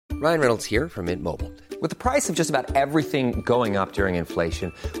Ryan Reynolds here from Mint Mobile. With the price of just about everything going up during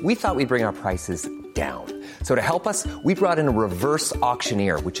inflation, we thought we'd bring our prices down. So to help us, we brought in a reverse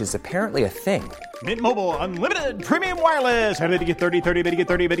auctioneer, which is apparently a thing. Mint Mobile Unlimited Premium Wireless. How to get 30, 30, bit to get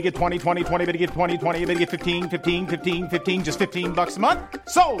 30, bit to get 20, 20, 20, bit to get 20, 20, bit to get 15, 15, 15, 15, just $15 a month?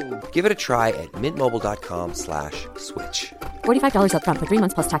 Sold! Give it a try at mintmobile.com/switch. $45 up front for 3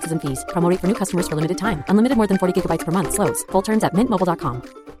 months plus taxes and fees. Promo rate for new customers for limited time. Unlimited more than 40 gigabytes per month. Slows full terms at mintmobile.com.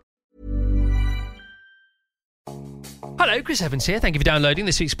 Hello, Chris Evans here. Thank you for downloading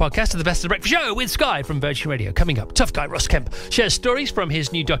this week's podcast of the Best of the Breakfast Show with Sky from Virgin Radio. Coming up, tough guy Ross Kemp shares stories from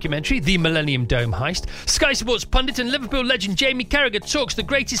his new documentary, The Millennium Dome Heist. Sky Sports pundit and Liverpool legend Jamie Carragher talks the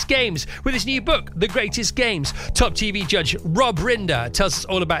greatest games with his new book, The Greatest Games. Top TV judge Rob Rinder tells us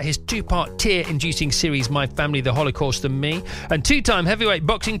all about his two-part tear-inducing series, My Family, The Holocaust and Me. And two-time heavyweight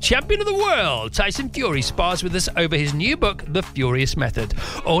boxing champion of the world, Tyson Fury, spars with us over his new book, The Furious Method.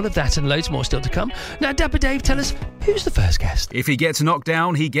 All of that and loads more still to come. Now, Dapper Dave, tell us, who's the first guest? If he gets knocked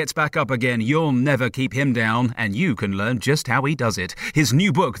down, he gets back up again. You'll never keep him down, and you can learn just how he does it. His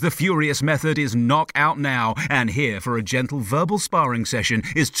new book, The Furious Method, is knock out now. And here for a gentle verbal sparring session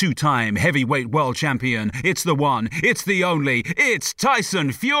is two-time heavyweight world champion. It's the one, it's the only, it's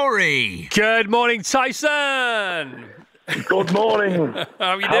Tyson Fury. Good morning, Tyson. Good morning. How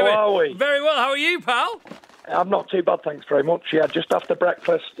are you doing? How are we? Very well. How are you, pal? I'm not too bad, thanks very much. Yeah, just after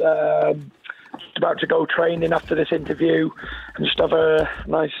breakfast, just about to go training after this interview and just have a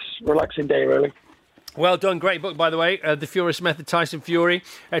nice, relaxing day, really. Well done. Great book, by the way. The Furious Method, Tyson Fury.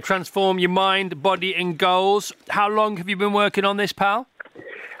 Transform your mind, body and goals. How long have you been working on this, pal?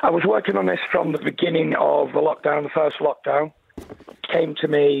 I was working on this from the beginning of the lockdown, the first lockdown. Came to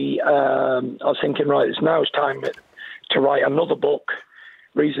me, I was thinking, right, it's time to write another book.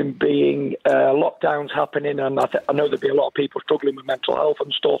 Reason being, lockdowns happening, and I know there'd be a lot of people struggling with mental health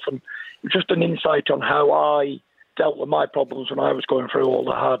and stuff, and just an insight on how I dealt with my problems when I was going through all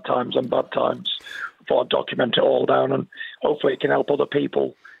the hard times and bad times. I thought I'd document it all down, and hopefully it can help other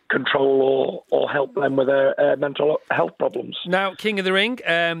people control or help them with their mental health problems. Now, King of the Ring,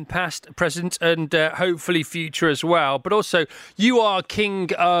 past, present, and hopefully future as well. But also, you are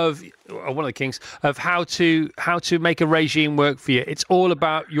king of, or one of the kings of how to make a regime work for you. It's all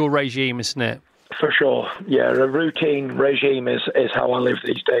about your regime, isn't it? For sure, yeah. A routine regime is how I live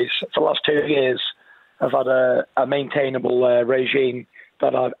these days. For the last 2 years, I've had a maintainable regime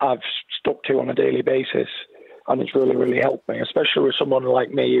that I've stuck to on a daily basis. And it's really, really helped me, especially with someone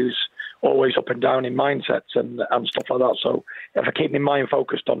like me who's always up and down in mindsets and stuff like that. So if I keep my mind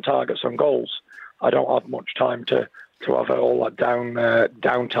focused on targets and goals, I don't have much time to have all that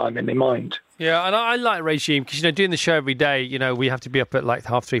downtime in my mind. Yeah, and I like regime because, doing the show every day, we have to be up at like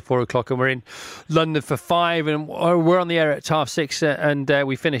 3:30, 4 o'clock, and we're in London for 5, and we're on the air at 6:30, and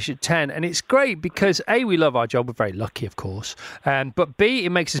we finish at 10. And it's great because, A, we love our job. We're very lucky, of course. But B, it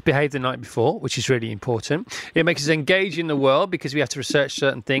makes us behave the night before, which is really important. It makes us engage in the world because we have to research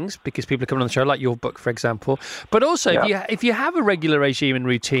certain things because people are coming on the show, like your book, for example. But also, if you have a regular regime and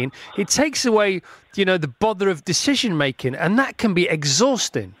routine, it takes away, the bother of decision making, and that can be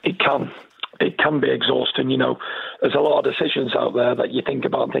exhausting. It can be exhausting, There's a lot of decisions out there that you think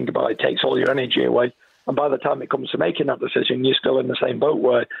about. It takes all your energy away. And by the time it comes to making that decision, you're still in the same boat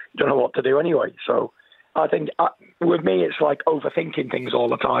where you don't know what to do anyway. So I think with me, it's like overthinking things all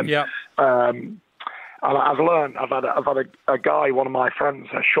the time. Yeah. And I've learned, I've had a guy, one of my friends,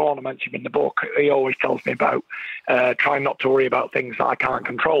 Sean, I mentioned in the book, he always tells me about trying not to worry about things that I can't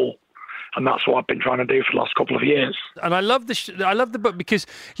control. And that's what I've been trying to do for the last couple of years. And I love the book because,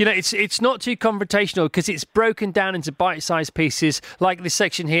 it's not too confrontational because it's broken down into bite-sized pieces, like this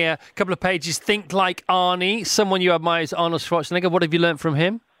section here, a couple of pages, Think Like Arnie, someone you admire is Arnold Schwarzenegger. What have you learned from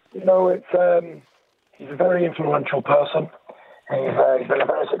him? He's a very influential person. He's been a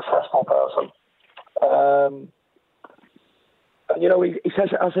very successful person. He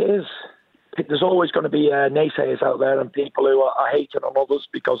says it as it is. There's always going to be naysayers out there and people who are hating on others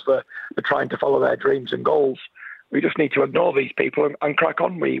because they're trying to follow their dreams and goals. We just need to ignore these people and crack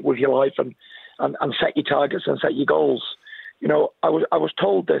on with your life and set your targets and set your goals. I was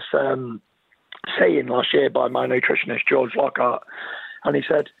told this saying last year by my nutritionist, George Lockhart, and he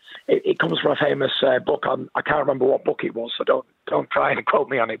said, it comes from a famous book. I can't remember what book it was, so don't try and quote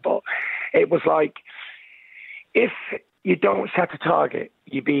me on it, but it was like, if you don't set a target,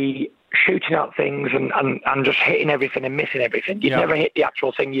 you'd be shooting at things and just hitting everything and missing everything. You'd never hit the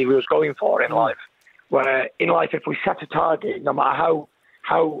actual thing you was going for in life. Where in life, if we set a target, no matter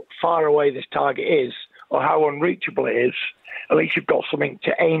how far away this target is or how unreachable it is, at least you've got something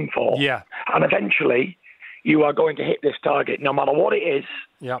to aim for. Yeah. And eventually, you are going to hit this target, no matter what it is.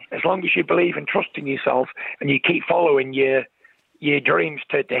 Yeah. As long as you believe and trust in yourself and you keep following your dreams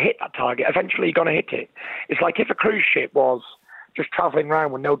to hit that target, eventually you're going to hit it. It's like if a cruise ship was just travelling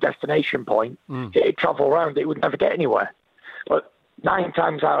around with no destination point, it'd travel around, it would never get anywhere. But 9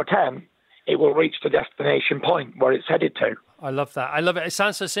 times out of 10, it will reach the destination point where it's headed to. I love that. I love it. It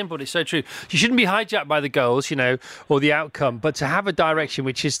sounds so simple, but it's so true. You shouldn't be hijacked by the goals, or the outcome, but to have a direction,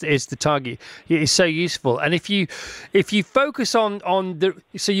 which is the target, is so useful. And if you focus on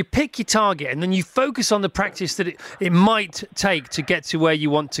so you pick your target and then you focus on the practice that it might take to get to where you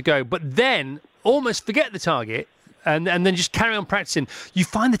want to go, but then almost forget the target and then just carry on practicing, you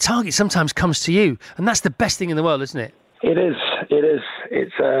find the target sometimes comes to you. And that's the best thing in the world, isn't it? It is.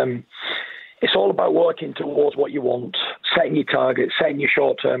 It's all about working towards what you want, setting your targets, setting your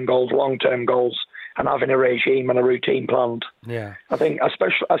short-term goals, long-term goals, and having a regime and a routine planned. Yeah. I think,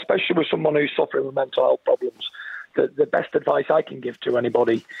 especially with someone who's suffering with mental health problems, the best advice I can give to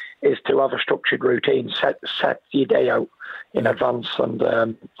anybody is to have a structured routine, set your day out in advance, and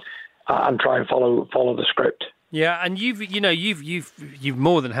try and follow the script. Yeah, and you've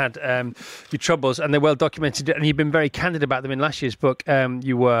more than had your troubles, and they're well documented, and you've been very candid about them in last year's book.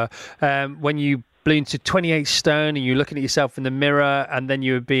 You were when you blew into 28 stone, and you're looking at yourself in the mirror, and then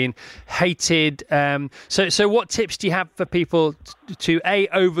you were being hated. So what tips do you have for people to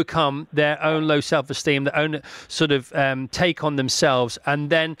overcome their own low self-esteem, their own sort of take on themselves, and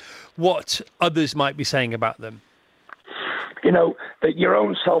then what others might be saying about them? That your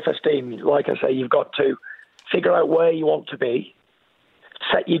own self-esteem, like I say, you've got to figure out where you want to be,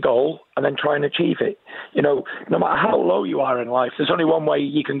 set your goal, and then try and achieve it. No matter how low you are in life, there's only one way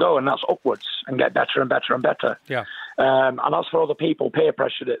you can go, and that's upwards and get better and better and better. Yeah. And as for other people, peer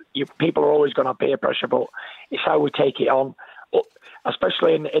pressure, people are always going to have peer pressure, but it's how we take it on,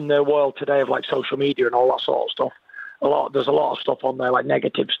 especially in the world today of like social media and all that sort of stuff. There's a lot of stuff on there, like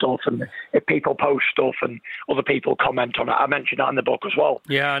negative stuff, and if people post stuff and other people comment on it, I mentioned that in the book as well.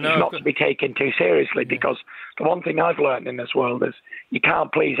 Yeah, I know. It's not to be taken too seriously, because the one thing I've learned in this world is you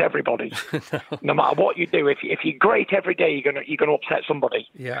can't please everybody. No matter what you do, if you're great every day, you're gonna upset somebody.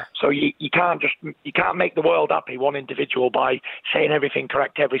 Yeah. So you can't make the world happy, one individual, by saying everything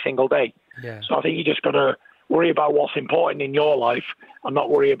correct every single day. Yeah. So I think you just gotta worry about what's important in your life and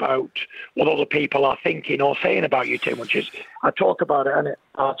not worry about what other people are thinking or saying about you too much. I talk about it, and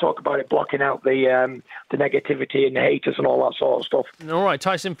I talk about it blocking out the negativity and the haters and all that sort of stuff. All right,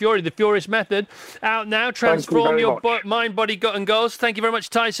 Tyson Fury, The Furious Method, out now. Transform your mind, body, gut and goals. Thank you very much,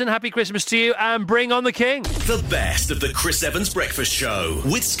 Tyson. Happy Christmas to you, and bring on the king. The best of the Chris Evans Breakfast Show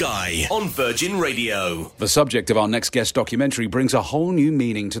with Sky on Virgin Radio. The subject of our next guest documentary brings a whole new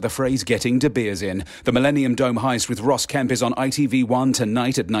meaning to the phrase getting De Beers in. The Millennium Dome Heist with Ross Kemp is on ITV1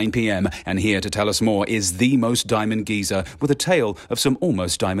 tonight at 9 p.m. And here to tell us more is the most diamond geezer with a tale of some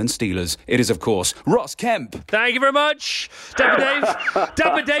almost diamond stealers. It is, of course, Ross Kemp. Thank you very much.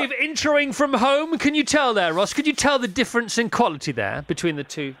 Dapper Dave introing from home. Can you tell there, Ross? Could you tell the difference in quality there between the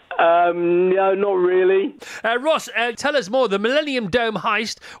two? No, not really. Ross, tell us more. The Millennium Dome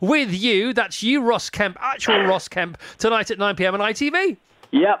Heist with you. That's you, Ross Kemp, actual Ross Kemp, tonight at 9 p.m. on ITV.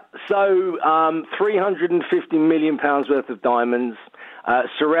 Yep. So £350 million worth of diamonds,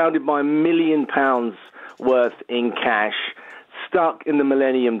 surrounded by £1 million worth in cash, stuck in the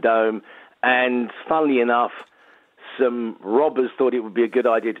Millennium Dome. And funnily enough, some robbers thought it would be a good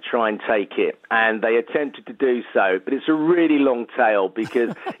idea to try and take it, and they attempted to do so. But it's a really long tale,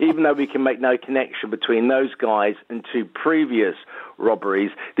 because even though we can make no connection between those guys and 2 previous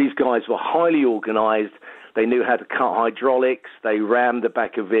robberies, these guys were highly organised. They knew how to cut hydraulics. They rammed the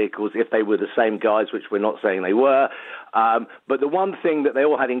back of vehicles if they were the same guys, which we're not saying they were. But the one thing that they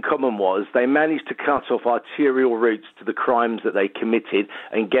all had in common was they managed to cut off arterial routes to the crimes that they committed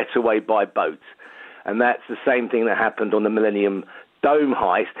and get away by boat. And that's the same thing that happened on the Millennium Dome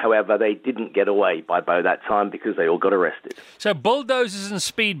heist. However, they didn't get away by boat that time because they all got arrested. So bulldozers and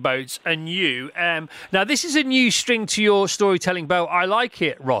speedboats and you. Now, this is a new string to your storytelling bow. I like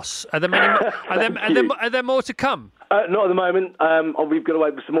it, Ross. Are there more to come? Not at the moment. We've got to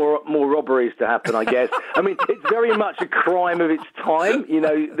wait for some more robberies to happen, I guess. I mean, it's very much a crime of its time.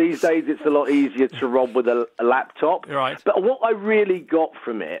 These days it's a lot easier to rob with a laptop. Right. But what I really got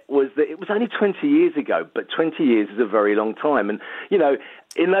from it was that it was only 20 years ago, but 20 years is a very long time. And,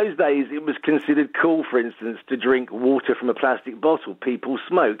 in those days, it was considered cool, for instance, to drink water from a plastic bottle. People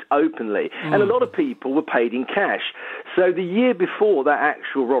smoked openly, and a lot of people were paid in cash. So the year before that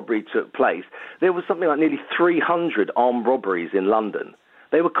actual robbery took place, there was something like nearly 300 armed robberies in London.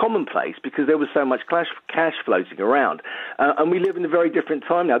 they were commonplace because there was so much cash floating around. And we live in a very different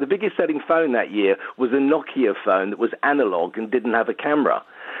time now. The biggest selling phone that year was a Nokia phone that was analog and didn't have a camera.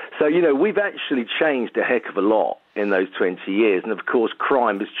 So, we've actually changed a heck of a lot in those 20 years. And, of course,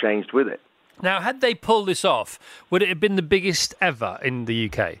 crime has changed with it. Now, had they pulled this off, would it have been the biggest ever in the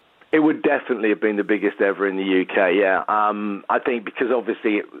UK? It would definitely have been the biggest ever in the UK, yeah. I think because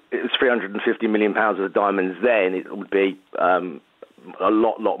obviously it was £350 million of diamonds then, it would be a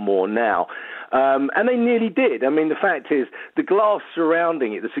lot more now. And they nearly did. I mean, the fact is, the glass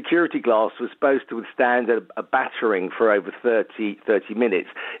surrounding it, the security glass, was supposed to withstand a battering for over 30 minutes,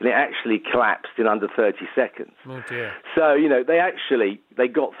 and it actually collapsed in under 30 seconds. Oh, dear. So, they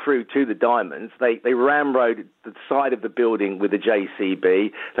got through to the diamonds. They ramroded the side of the building with a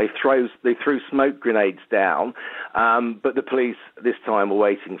JCB. They threw smoke grenades down, but the police this time were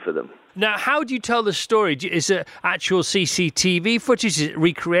waiting for them. Now, how do you tell the story? Is it actual CCTV footage? Is it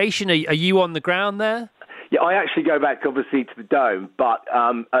recreation? Are you on the ground there? Yeah, I actually go back, obviously, to the Dome, but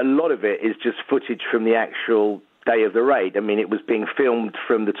a lot of it is just footage from the actual day of the raid. I mean, it was being filmed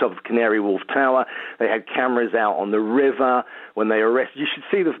from the top of Canary Wharf Tower. They had cameras out on the river when they arrested. You should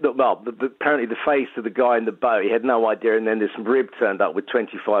see apparently the face of the guy in the boat. He had no idea, and then this rib turned up with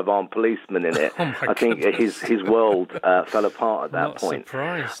 25 armed policemen in it. I think his world fell apart at that point.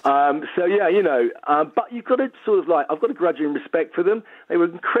 Surprised. But you've got to I've got a grudging respect for them. They were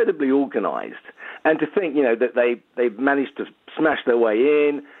incredibly organised, and to think that they managed to smash their way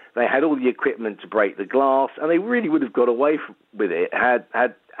in. They had all the equipment to break the glass, and they really would have got away with it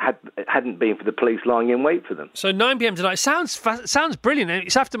hadn't been for the police lying in wait for them. So 9 p.m. tonight sounds brilliant.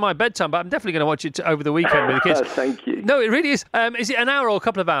 It's after my bedtime, but I'm definitely going to watch it over the weekend with the kids. Thank you. No, it really is. Is it an hour or a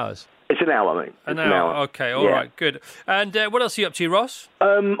couple of hours? It's an hour, mate. An hour. Okay, all right, good. And what else are you up to, Ross?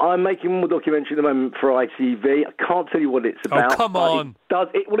 I'm making one documentary at the moment for ITV. I can't tell you what it's about. Oh, come on.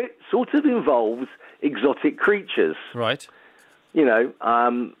 It sort of involves exotic creatures. Right.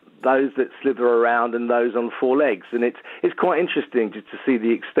 Those that slither around and those on four legs. And it's quite interesting just to see the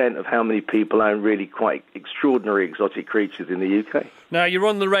extent of how many people own really quite extraordinary exotic creatures in the UK. Now, you're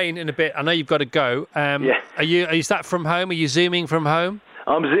on the rain in a bit. I know you've got to go. Yeah. Is that from home? Are you Zooming from home?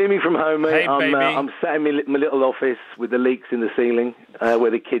 I'm Zooming from home, mate. Hey, baby. I'm sat in my little office with the leaks in the ceiling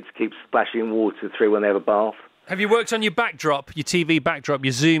where the kids keep splashing water through when they have a bath. Have you worked on your backdrop, your TV backdrop,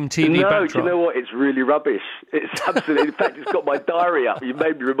 your Zoom TV backdrop? No, do you know what? It's really rubbish. It's absolutely... In fact, it's got my diary up. You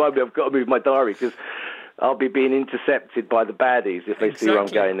made me remind me I've got to move my diary because I'll be being intercepted by by the baddies if they see where I'm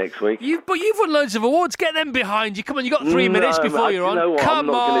going next week. But you've won loads of awards. Get them behind you. Come on, you've got 3 minutes before you're on. You know what? Come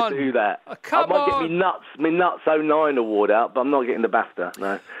I'm not on. going to do that. Come I might get my Nuts 09 award out, but I'm not getting the BAFTA.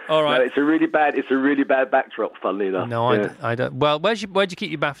 No. All right. No, it's a really bad backdrop, funnily enough. No, I don't. Well, where'd you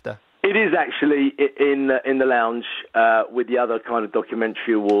keep your BAFTA? It is actually in the lounge with the other kind of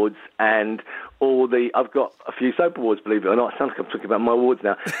documentary awards and I've got a few soap awards, believe it or not. It sounds like I'm talking about my awards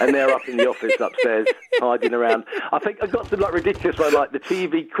now. And they're up in the office upstairs, hiding around. I think I got some ridiculous one, like the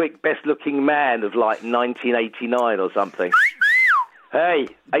TV Quick Best Looking Man of 1989 or something. Hey,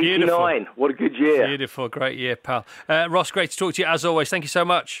 89. Beautiful. What a good year. Beautiful, great year, pal. Ross, great to talk to you as always. Thank you so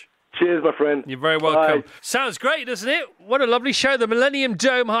much. Cheers, my friend. You're very welcome. Bye. Sounds great, doesn't it? What a lovely show. The Millennium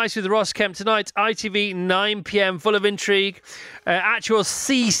Dome Heist with Ross Kemp tonight. ITV, 9 p.m, full of intrigue. Actual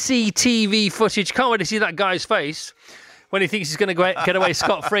CCTV footage. Can't wait to see that guy's face when he thinks he's going to get away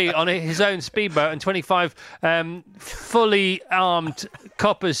scot-free on his own speedboat and 25 fully armed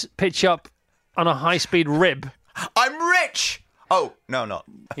coppers pitch up on a high-speed rib. I'm rich! Oh, no, not.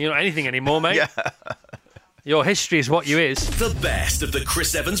 You're not anything anymore, mate. Yeah. Your history is what you is. The best of the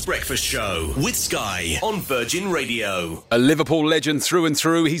Chris Evans Breakfast Show with Sky on Virgin Radio. A Liverpool legend through and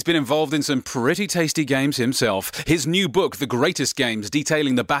through, he's been involved in some pretty tasty games himself. His new book, The Greatest Games,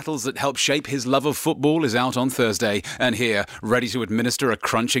 detailing the battles that helped shape his love of football, is out on Thursday. And here, ready to administer a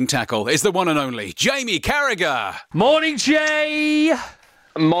crunching tackle, is the one and only Jamie Carragher. Morning, Jay.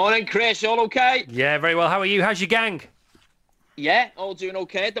 Morning, Chris. All okay? Yeah, very well. How are you? How's your gang? Yeah, all doing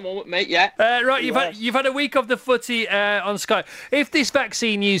okay at the moment, mate, yeah. Right, you've had a week of the footy on Sky. If this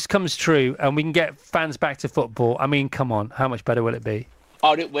vaccine news comes true and we can get fans back to football, I mean, come on, how much better will it be?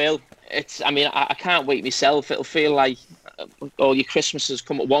 Oh, it will. I can't wait myself. It'll feel like all your Christmases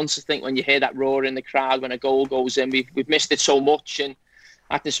come at once, I think, when you hear that roar in the crowd when a goal goes in. We've missed it so much, and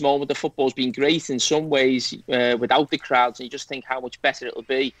at this moment, the football's been great in some ways without the crowds, and you just think how much better it'll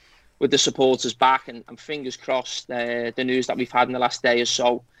be with the supporters back, and fingers crossed the news that we've had in the last day or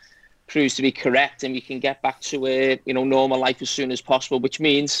so proves to be correct, and we can get back to normal life as soon as possible, which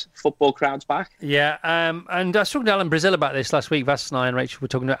means football crowds back. Yeah, and I was talking to Alan Brazil about this last week. Vass and I and Rachel were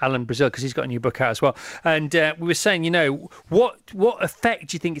talking to Alan Brazil because he's got a new book out as well, and we were saying, what effect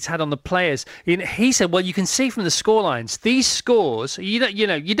do you think it's had on the players? He said, well, you can see from the scorelines, these scores, you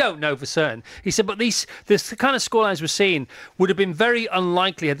don't know for certain. He said, but this kind of scorelines we're seeing would have been very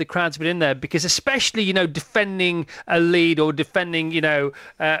unlikely had the crowds been in there, because especially defending a lead or defending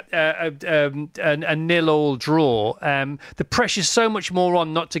a nil-all draw, the pressure's so much more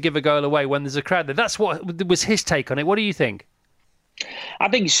on not to give a goal away when there's a crowd there. That's what was his take on it. What do you think? I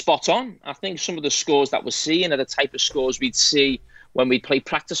think he's spot on. I think some of the scores that we're seeing are the type of scores we'd see when we play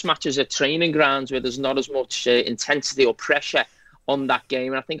practice matches at training grounds where there's not as much intensity or pressure on that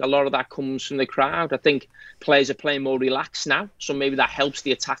game. And I think a lot of that comes from the crowd. I think players are playing more relaxed now, so maybe that helps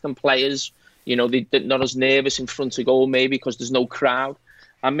the attacking players. They're not as nervous in front of goal maybe because there's no crowd.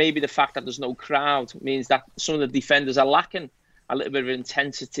 And maybe the fact that there's no crowd means that some of the defenders are lacking a little bit of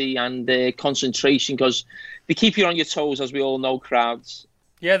intensity and concentration, because they keep you on your toes, as we all know, crowds.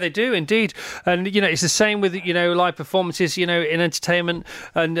 Yeah, they do indeed. And, it's the same with, live performances, in entertainment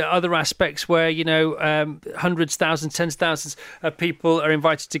and other aspects where, hundreds, thousands, tens of thousands of people are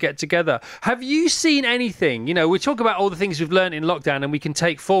invited to get together. Have you seen anything? We talk about all the things we've learned in lockdown and we can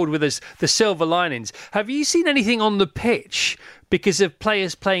take forward with us the silver linings. Have you seen anything on the pitch because of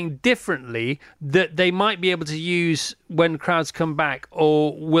players playing differently that they might be able to use when crowds come back?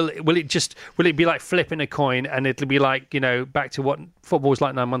 Or will it be like flipping a coin and it'll be like, back to what football was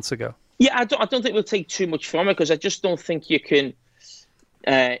like 9 months ago? Yeah, I don't think we'll take too much from it, because I just don't think you can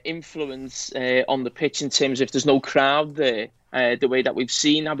influence on the pitch in terms of if there's no crowd there, the way that we've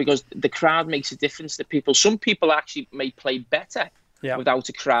seen now, because the crowd makes a difference to people. Some people actually may play better without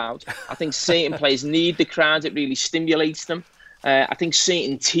a crowd. I think certain players need the crowd. It really stimulates them. I think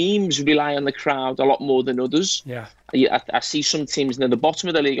certain teams rely on the crowd a lot more than others. Yeah, I see some teams near the bottom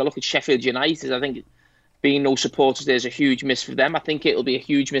of the league. I look at Sheffield United. I think being no supporters there is a huge miss for them. I think it'll be a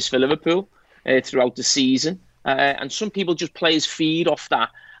huge miss for Liverpool throughout the season. And some people just players feed off that.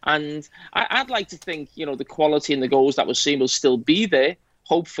 And I'd like to think, the quality and the goals that we're seeing will still be there.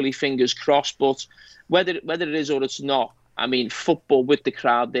 Hopefully, fingers crossed. But whether it is or it's not, I mean, football with the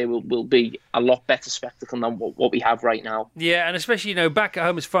crowd there will be a lot better spectacle than what we have right now. Yeah, and especially, back at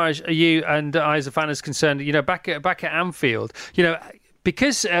home, as far as you and I as a fan is concerned, back at Anfield,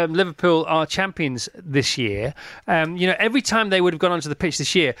 because Liverpool are champions this year, every time they would have gone onto the pitch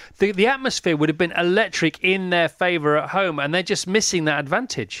this year, the atmosphere would have been electric in their favour at home, and they're just missing that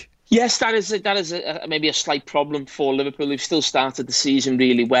advantage. Yes, that is maybe a slight problem for Liverpool. They've still started the season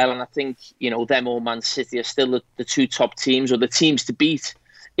really well, and I think them or Man City are still the two top teams, or the teams to beat,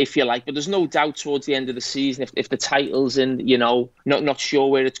 if you like. But there's no doubt towards the end of the season, if the title's in, not sure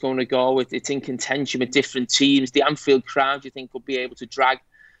where it's going to go, it's in contention with different teams. The Anfield crowd, you think, will be able to drag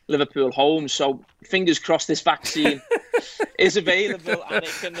Liverpool home. So fingers crossed this vaccine is available, and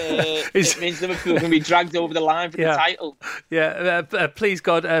it means Liverpool can be dragged over the line for the title. Yeah, please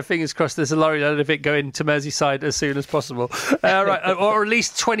God, fingers crossed there's a lorry load of it going to Merseyside as soon as possible. Right, or at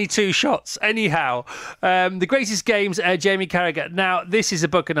least 22 shots. Anyhow, the greatest games, Jamie Carragher. Now, this is a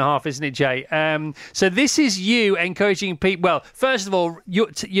book and a half, isn't it, Jay? So this is you encouraging people. Well, first of all,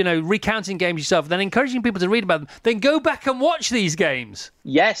 recounting games yourself, then encouraging people to read about them. Then go back and watch these games.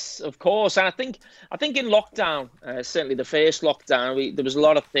 Yes, of course. And I think in lockdown, certainly the first lockdown, there was a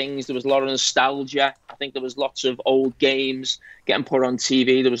lot of things. There was a lot of nostalgia. I think there was lots of old games getting put on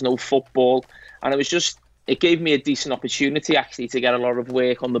TV. There was no football. And it gave me a decent opportunity, actually, to get a lot of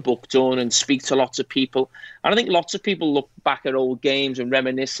work on the book done and speak to lots of people. And I think lots of people look back at old games and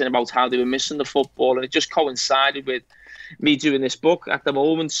reminiscing about how they were missing the football. And it just coincided with me doing this book at the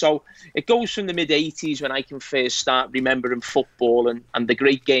moment. So it goes from the mid-'80s when I can first start remembering football and the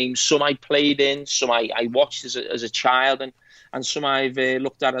great games. Some I played in, some I watched as a child, and some I've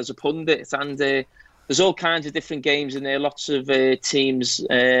looked at as a pundit. And there's all kinds of different games in there, lots of teams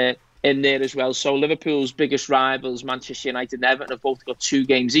in there as well. So Liverpool's biggest rivals, Manchester United and Everton, have both got 2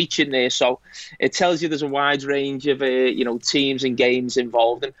 games each in there. So it tells you there's a wide range of teams and games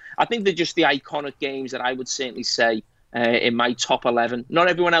involved. And I think they're just the iconic games that I would certainly say in my top 11. Not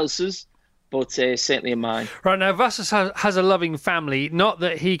everyone else's, but certainly in mine. Right, now Vassos has a loving family, not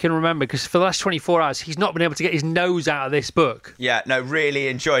that he can remember, because for the last 24 hours he's not been able to get his nose out of this book. Yeah, no, really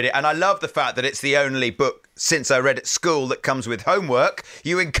enjoyed it. And I love the fact that it's the only book since I read at school, that comes with homework.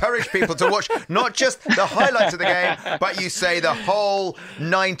 You encourage people to watch not just the highlights of the game, but you say the whole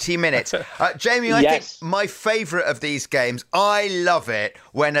 90 minutes. Jamie, I think my favourite of these games, I love it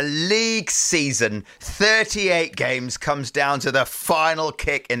when a league season, 38 games, comes down to the final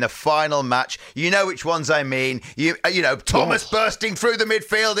kick in the final match. You know which ones I mean. You know, Thomas bursting through the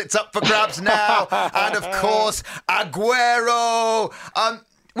midfield, it's up for grabs now. And of course, Aguero.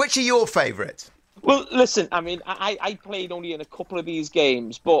 Which are your favourites? Well, listen, I mean, I played only in a couple of these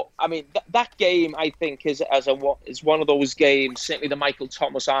games, but I mean, that game, I think, is one of those games, certainly the Michael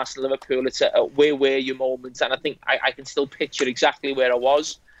Thomas Arsenal Liverpool, it's a where were you moment, and I think I can still picture exactly where I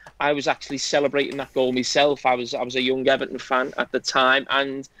was. I was actually celebrating that goal myself. I was a young Everton fan at the time,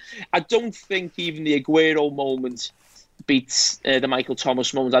 and I don't think even the Aguero moment beats the Michael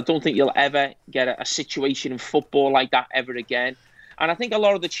Thomas moment. I don't think you'll ever get a situation in football like that ever again. And I think a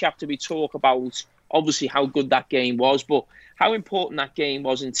lot of the chapter we talk about, obviously, how good that game was, but how important that game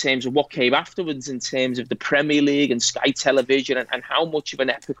was in terms of what came afterwards, in terms of the Premier League and Sky Television, and how much of an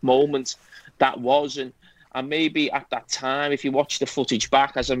epic moment that was. And maybe at that time, if you watch the footage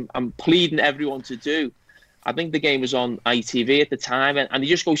back, as I'm pleading everyone to do, I think the game was on ITV at the time, and you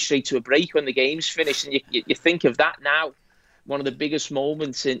just go straight to a break when the game's finished, and you think of that now, one of the biggest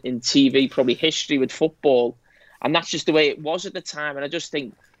moments in TV, probably history with football. And that's just the way it was at the time. And I just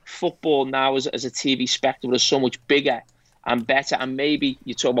think football now as a TV spectacle is so much bigger and better. And maybe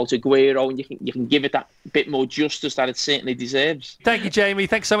you talk about Aguero and you can give it that bit more justice that it certainly deserves. Thank you, Jamie.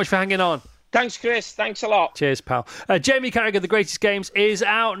 Thanks so much for hanging on. Thanks, Chris. Thanks a lot. Cheers, pal. Jamie Carragher, The Greatest Games, is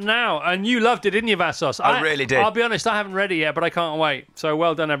out now. And you loved it, didn't you, Vassos? I really did. I'll be honest, I haven't read it yet, but I can't wait. So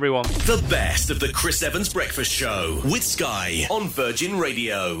well done, everyone. The best of the Chris Evans Breakfast Show with Sky on Virgin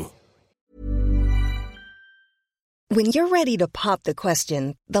Radio. When you're ready to pop the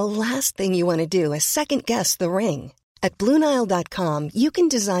question, the last thing you want to do is second-guess the ring. At BlueNile.com, you can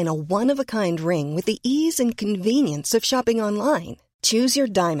design a one-of-a-kind ring with the ease and convenience of shopping online. Choose your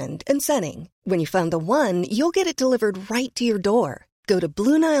diamond and setting. When you find the one, you'll get it delivered right to your door. Go to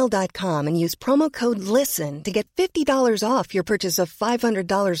BlueNile.com and use promo code LISTEN to get $50 off your purchase of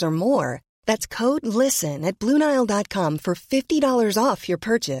 $500 or more. That's code LISTEN at BlueNile.com for $50 off your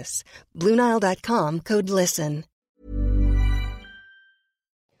purchase. BlueNile.com, code LISTEN.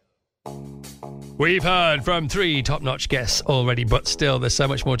 We've heard from 3 top-notch guests already, but still, there's so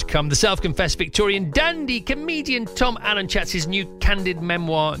much more to come. The self-confessed Victorian dandy comedian Tom Allen chats his new candid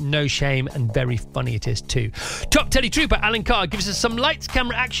memoir, No Shame, and very funny it is too. Top Teddy Trooper Alan Carr gives us some lights,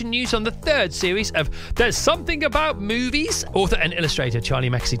 camera, action news on the 3rd series of There's Something About Movies. Author and illustrator Charlie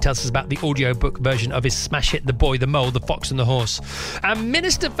Maxey tells us about the audiobook version of his smash hit The Boy, the Mole, the Fox and the Horse. And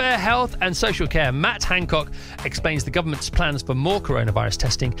Minister for Health and Social Care Matt Hancock explains the government's plans for more coronavirus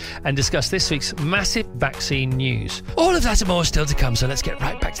testing and discuss this week's massive vaccine news. All of that and more still to come, so let's get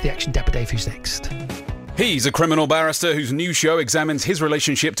right back to the action. Dapper Dave, who's next? He's a criminal barrister whose new show examines his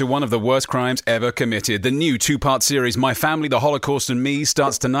relationship to one of the worst crimes ever committed. The new 2-part series, My Family, the Holocaust and Me,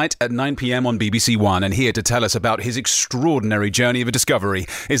 starts tonight at 9 p.m. on BBC One. And here to tell us about his extraordinary journey of discovery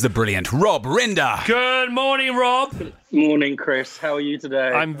is the brilliant Rob Rinder. Good morning, Rob. Morning, Chris. How are you today?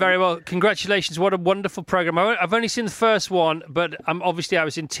 I'm very well. Congratulations. What a wonderful programme. I've only seen the first one, but obviously I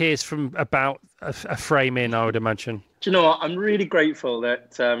was in tears from about a frame in, I would imagine. Do you know what? I'm really grateful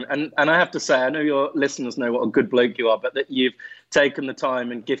that, and I have to say, I know your listeners know what a good bloke you are, but that you've taken the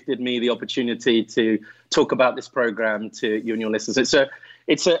time and gifted me the opportunity to talk about this programme to you and your listeners.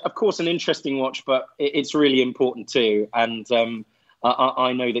 It's of course, an interesting watch, but it's really important too. And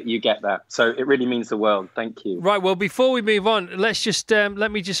I know that you get that. So it really means the world. Thank you. Right. Well, before we move on, let's just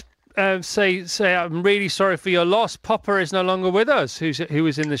let me just say I'm really sorry for your loss. Popper is no longer with us. Who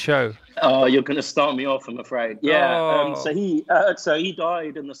was in the show? Oh, you're going to start me off, I'm afraid. Yeah. Oh. So he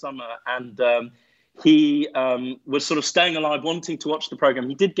died in the summer, and he was sort of staying alive, wanting to watch the program.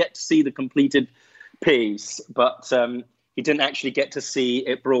 He did get to see the completed piece, but he didn't actually get to see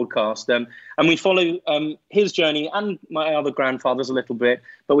it broadcast. And we follow his journey and my other grandfather's a little bit,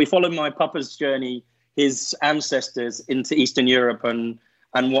 but we follow my papa's journey, his ancestors into Eastern Europe and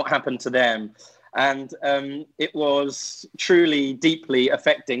what happened to them. And it was truly deeply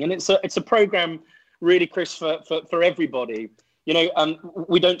affecting. And it's a program really, Chris, for everybody. You know,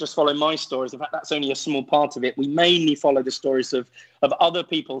 we don't just follow my stories. In fact, that's only a small part of it. We mainly follow the stories of other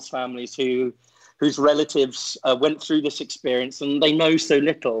people's families whose relatives went through this experience and they know so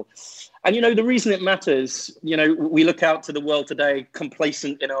little. And, you know, the reason it matters, you know, we look out to the world today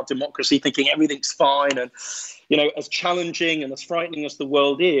complacent in our democracy, thinking everything's fine. And, you know, as challenging and as frightening as the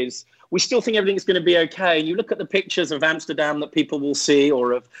world is, we still think everything's going to be okay. You look at the pictures of Amsterdam that people will see,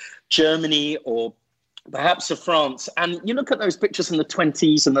 or of Germany or perhaps of France. And you look at those pictures in the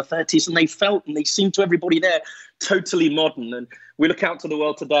 20s and the 30s, and they seem to everybody there totally modern. And we look out to the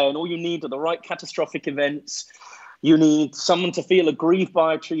world today, and all you need are the right catastrophic events. You need someone to feel aggrieved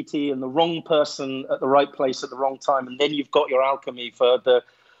by a treaty and the wrong person at the right place at the wrong time. And then you've got your alchemy for the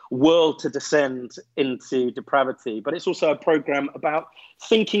world to descend into depravity. But it's also a program about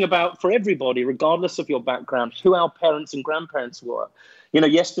thinking about, for everybody, regardless of your background, who our parents and grandparents were.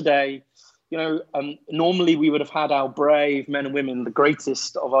 Yesterday, normally we would have had our brave men and women, the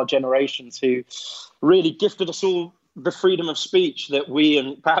greatest of our generations, who really gifted us all the freedom of speech that we,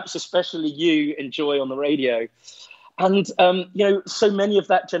 and perhaps especially you, enjoy on the radio. And, so many of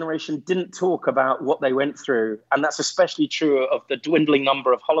that generation didn't talk about what they went through. And that's especially true of the dwindling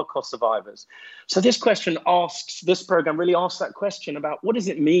number of Holocaust survivors. So this program really asks that question about what does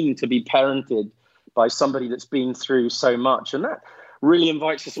it mean to be parented by somebody that's been through so much? And that really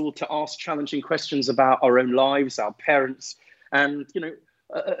invites us all to ask challenging questions about our own lives, our parents, and,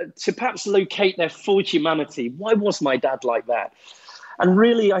 to perhaps locate their full humanity. Why was my dad like that? And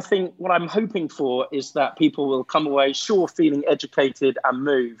really, I think what I'm hoping for is that people will come away, sure, feeling educated and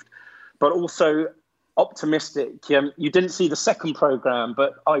moved, but also optimistic. You didn't see the second program,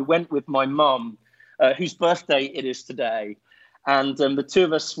 but I went with my mum, whose birthday it is today. And the two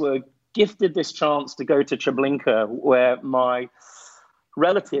of us were gifted this chance to go to Treblinka, where my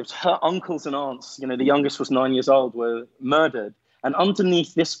relatives, her uncles and aunts, the youngest was 9 years old, were murdered. And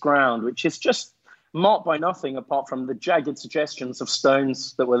underneath this ground, which is just marked by nothing apart from the jagged suggestions of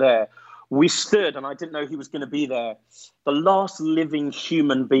stones that were there, we stood, and I didn't know he was going to be there, the last living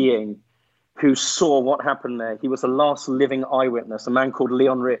human being who saw what happened there. He was the last living eyewitness, a man called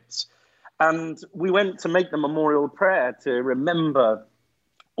Leon Ritz. And we went to make the memorial prayer to remember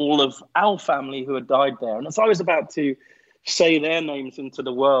all of our family who had died there. And as I was about to say their names into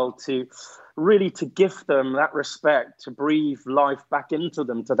the world, to give them that respect, to breathe life back into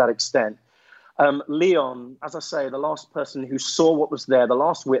them to that extent, Leon, as I say, the last person who saw what was there, the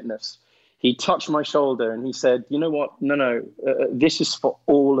last witness, he touched my shoulder and he said, you know what? No, this is for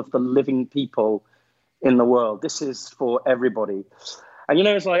all of the living people in the world. This is for everybody. And,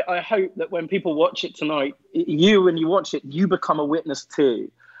 as I hope that when people watch it tonight, when you watch it, you become a witness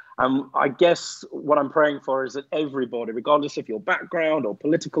too. I guess what I'm praying for is that everybody, regardless of your background or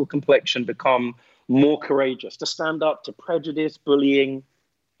political complexion, become more courageous to stand up to prejudice, bullying,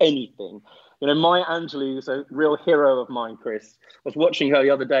 anything. Maya Angelou is a real hero of mine, Chris. I was watching her the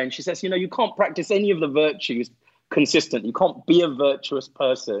other day and she says, you can't practice any of the virtues consistent. You can't be a virtuous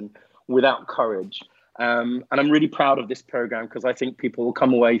person without courage. And I'm really proud of this program because I think people will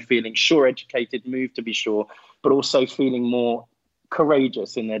come away feeling sure, educated, moved to be sure, but also feeling more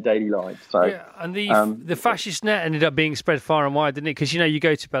courageous in their daily lives. So, yeah, and the fascist net ended up being spread far and wide, didn't it? Because, you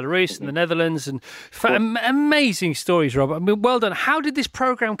go to Belarus and the Netherlands and amazing stories, Rob. I mean, well done. How did this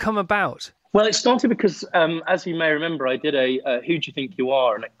program come about? Well, it started because, as you may remember, I did a Who Do You Think You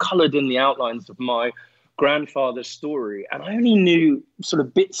Are? And it coloured in the outlines of my grandfather's story. And I only knew sort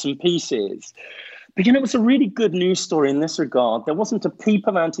of bits and pieces. But, it was a really good news story in this regard. There wasn't a peep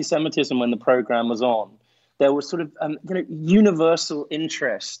of anti-Semitism when the programme was on. There was sort of, universal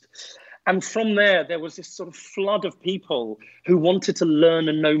interest. And from there was this sort of flood of people who wanted to learn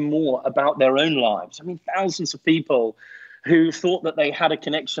and know more about their own lives. I mean, thousands of people who thought that they had a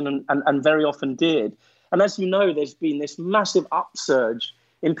connection and very often did. And as you know, there's been this massive upsurge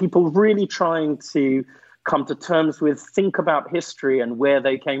in people really trying to come to terms with, think about history and where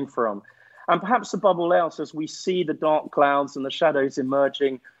they came from. And perhaps above all else, as we see the dark clouds and the shadows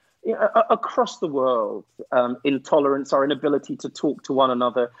emerging across the world, intolerance, our inability to talk to one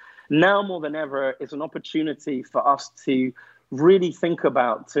another, now more than ever is an opportunity for us to really think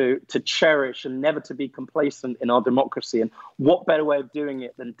about, to cherish and never to be complacent in our democracy. And what better way of doing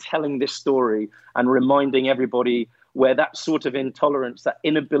it than telling this story and reminding everybody where that sort of intolerance, that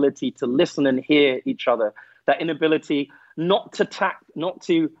inability to listen and hear each other, that inability not to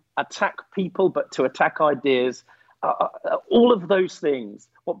attack people, but to attack ideas, all of those things.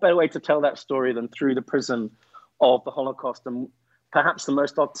 What better way to tell that story than through the prism of the Holocaust and perhaps the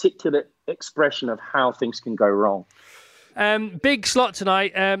most articulate expression of how things can go wrong. Big slot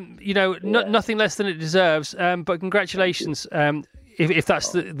tonight, nothing less than it deserves, but congratulations if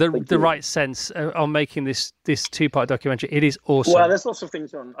that's the right sense on making this two-part documentary. It is awesome. Well, there's lots of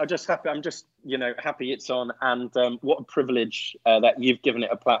things on. I'm just happy it's on, and what a privilege that you've given it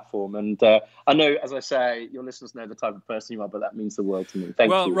a platform. And I know, as I say, your listeners know the type of person you are, but that means the world to me. Thank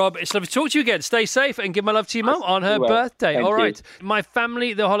you. Well, Rob, it's lovely to talk to you again. Stay safe and give my love to your mum on her birthday. Thank All right. you. My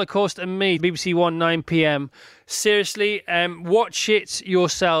Family, the Holocaust and Me, BBC One, 9 p.m. Seriously, watch it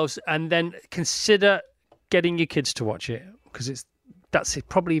yourselves and then consider getting your kids to watch it, because that's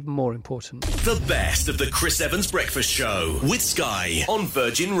probably even more important. The best of the Chris Evans Breakfast Show with Sky on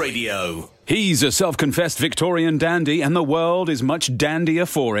Virgin Radio. He's a self-confessed Victorian dandy, and the world is much dandier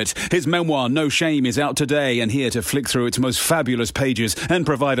for it. His memoir, No Shame, is out today, and here to flick through its most fabulous pages and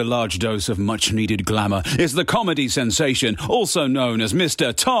provide a large dose of much-needed glamour is the comedy sensation, also known as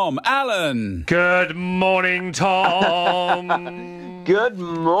Mr. Tom Allen. Good morning, Tom. Good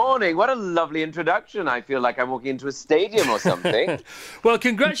morning. What a lovely introduction. I feel like I'm walking into a stadium or something. Well,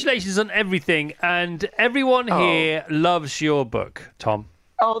 congratulations on everything, and everyone here loves your book, Tom.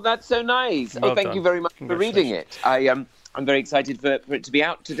 Oh, that's so nice. Well thank done. you very much for reading it. I'm very excited for it to be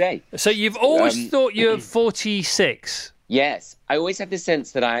out today. So you've always thought you're 46? Yes. I always had this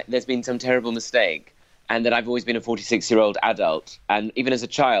sense that there's been some terrible mistake and that I've always been a 46-year-old adult. And even as a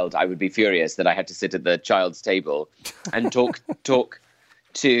child, I would be furious that I had to sit at the child's table and talk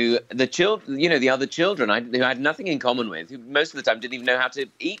to the children, the other children who I had nothing in common with, who most of the time didn't even know how to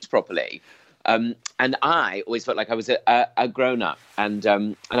eat properly. And I always felt like I was a grown-up, and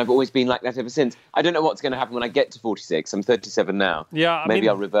I've always been like that ever since. I don't know what's going to happen when I get to 46. I'm 37 now. Yeah, Maybe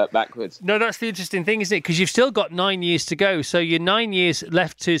I'll revert backwards. No, that's the interesting thing, isn't it? Because you've still got 9 years to go, so you're 9 years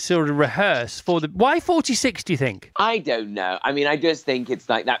left to sort of rehearse for the... Why 46, do you think? I don't know. I mean, I just think it's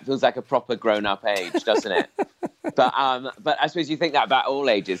like, that feels like a proper grown-up age, doesn't it? But I suppose you think that about all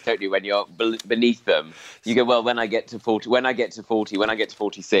ages, don't you? When you're beneath them, you go, well, when I get to 40, when I get to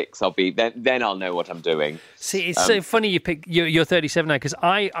 46, I'll be then I'll know what I'm doing. See, it's so funny you pick. You're 37 now, because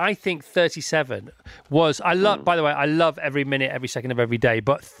I think 37 was. I love. By the way, I love every minute, every second of every day.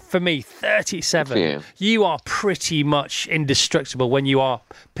 But for me, 37, you are pretty much indestructible when you are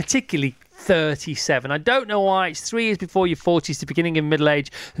particularly 37. I don't know why. It's 3 years before your 40s, the beginning of middle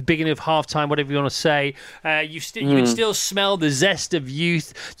age, the beginning of half time, whatever you want to say. You can still smell the zest of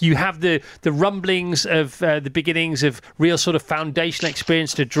youth. You have the rumblings of the beginnings of real sort of foundational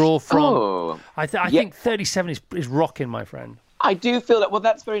experience to draw from. I think 37 is rocking, my friend. I do feel that. Well,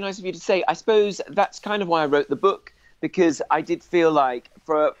 that's very nice of you to say. I suppose that's kind of why I wrote the book, because I did feel like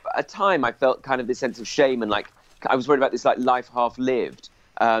for a time I felt kind of this sense of shame, and like I was worried about this like life half lived.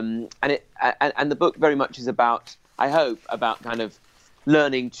 And the book very much is about, I hope, about kind of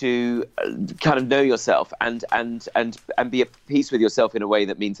learning to kind of know yourself and be at peace with yourself in a way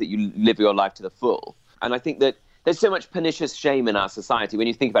that means that you live your life to the full. And I think that there's so much pernicious shame in our society when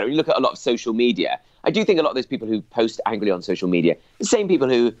you think about it. When you look at a lot of social media, I do think a lot of those people who post angrily on social media, the same people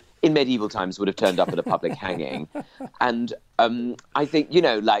who in medieval times would have turned up at a public hanging. And I think,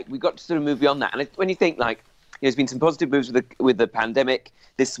 like we've got to sort of move beyond that. And when you think like, there's been some positive moves with the pandemic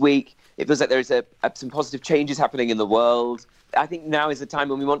this week. It feels like there is some positive changes happening in the world. I think now is the time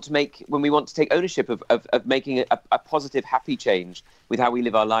when we want to take ownership of making a positive, happy change with how we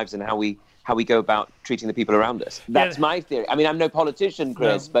live our lives and how we go about treating the people around us. That's my theory. I mean, I'm no politician,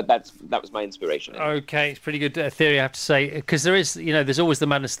 Chris, but that was my inspiration. Okay, it's pretty good theory, I have to say, because there is, there's always the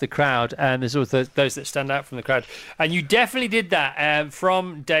madness of the crowd, and there's always those that stand out from the crowd, and you definitely did that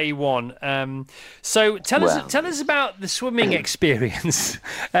from day one. So tell us about the swimming experience,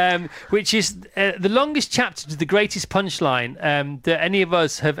 which is the longest chapter to the greatest punchline that any of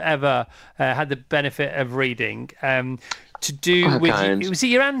us have ever had the benefit of reading. To do with, was it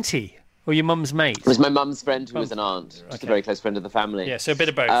your auntie? Or your mum's mate? It was my mum's friend who was an aunt, just a very close friend of the family. Yeah, so a bit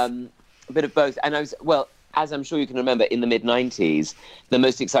of both. A bit of both. And I was, as I'm sure you can remember, in the mid-90s, the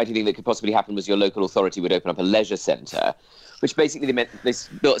most exciting thing that could possibly happen was your local authority would open up a leisure centre, which basically meant they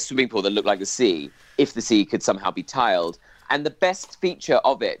built a swimming pool that looked like the sea, if the sea could somehow be tiled. And the best feature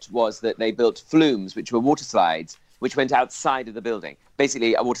of it was that they built flumes, which were water slides, which went outside of the building.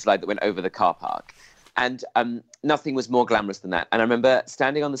 Basically, a water slide that went over the car park. And nothing was more glamorous than that. And I remember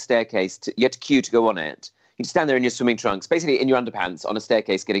standing on the staircase. You had to queue to go on it. You'd stand there in your swimming trunks, basically in your underpants, on a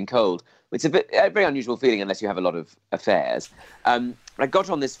staircase getting cold. It's a very unusual feeling unless you have a lot of affairs. I got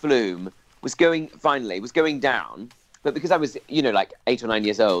on this flume, was going down, but because I was, like 8 or 9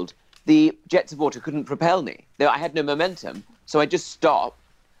 years old, the jets of water couldn't propel me. I had no momentum, so I just stopped.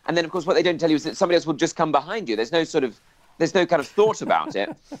 And then, of course, what they don't tell you is that somebody else will just come behind you. There's no kind of thought about it.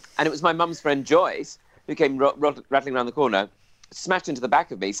 And it was my mum's friend Joyce who came rattling around the corner, smashed into the back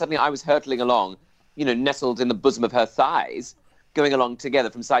of me. Suddenly I was hurtling along, nestled in the bosom of her thighs, going along together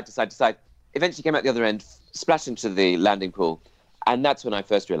from side to side to side. Eventually came out the other end, splashed into the landing pool. And that's when I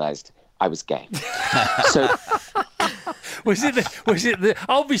first realised I was gay. So Was it the?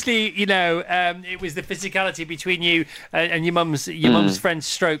 Obviously, it was the physicality between you and your mum's friend's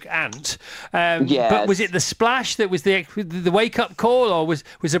stroke aunt. Yes. But was it the splash that was the wake up call, or was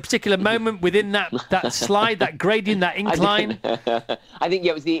there a particular moment within that slide, that gradient, that incline? I think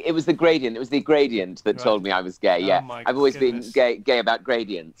it was the gradient. It was the gradient that told me I was gay. Yeah, I've always been gay about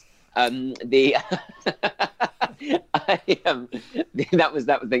gradients. That was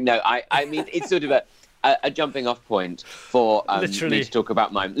the thing. No, I mean it's sort of a jumping off point for me to talk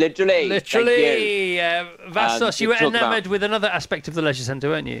about mine. Literally. Vassos, you were enamoured with another aspect of the leisure centre,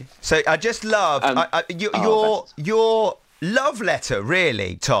 weren't you? So I just love your love letter,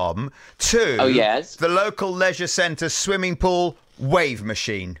 really, Tom, to the local leisure centre swimming pool wave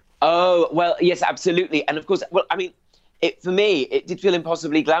machine. Oh, well, yes, absolutely. And of course, I mean, for me, it did feel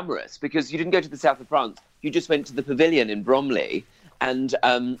impossibly glamorous because you didn't go to the south of France. You just went to the pavilion in Bromley, and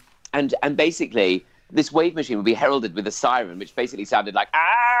basically this wave machine would be heralded with a siren, which basically sounded like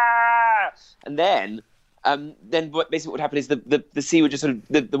ah, and then what would happen is the sea would just sort of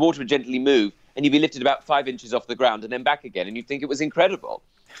the water would gently move, and you'd be lifted about 5 inches off the ground and then back again, and you'd think it was incredible,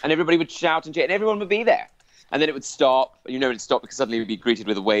 and everybody would shout and cheer, and everyone would be there, and then it would stop. It'd stop because suddenly you'd be greeted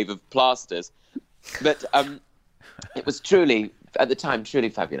with a wave of plasters, but it was truly, at the time, truly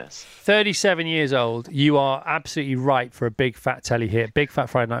fabulous. 37 years old. You are absolutely right for a big fat telly hit. Big Fat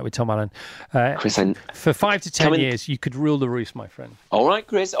Friday Night with Tom Allen. Chris, for 5 to 10 years, you could rule the roost, my friend. All right,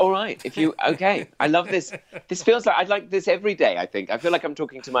 Chris. All right. Okay. I love this. This feels like I'd like this every day, I think. I feel like I'm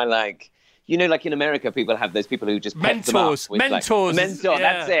talking to my, like in America, people have those people who just pep them up with, mentors. Mentor,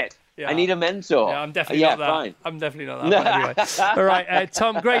 that's it. Yeah. I need a mentor. Yeah, I'm definitely not that. Fine. I'm definitely not that. Anyway. All right,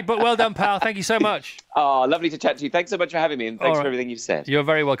 Tom, great, but well done, pal. Thank you so much. Oh, lovely to chat to you. Thanks so much for having me, and thanks for everything you've said. You're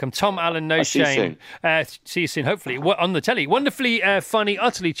very welcome. Tom Allen, no shame. See you soon, hopefully, on the telly. Wonderfully funny,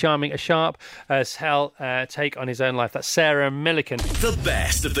 utterly charming, a sharp as hell take on his own life. That's Sarah Millican. The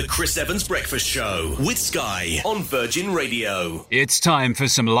best of the Chris Evans Breakfast Show with Sky on Virgin Radio. It's time for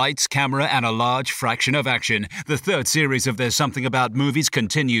some lights, camera, and a large fraction of action. The third series of There's Something About Movies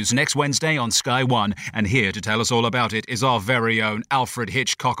continues next Wednesday on Sky One, and here to tell us all about it is our very own Alfred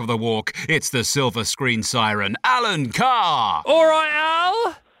Hitchcock of the Walk. It's the silver screen siren, Alan Carr. All right,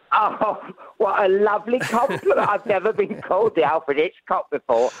 Al. Oh, what a lovely compliment. I've never been called the Alfred Hitchcock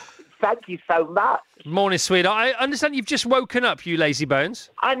before. Thank you so much. Morning, sweetheart. I understand you've just woken up, you lazy bones.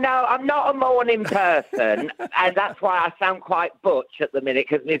 I know, I'm not a morning person, and that's why I sound quite butch at the minute,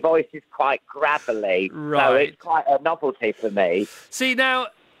 because my voice is quite gravelly. Right. So it's quite a novelty for me. See, now,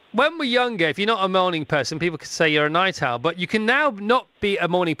 when we're younger, if you're not a morning person, people could say you're a night owl, but you can now not be a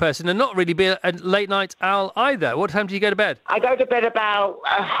morning person and not really be a late night owl either. What time do you go to bed? I go to bed about,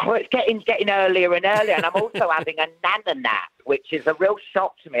 it's getting earlier and earlier, and I'm also having a nana nap, which is a real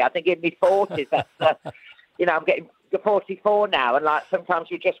shock to me. I think in my 40s, that's, I'm getting 44 now, and like sometimes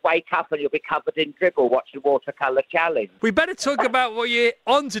you just wake up and you'll be covered in dribble watching Watercolour Challenge. We better talk about what you're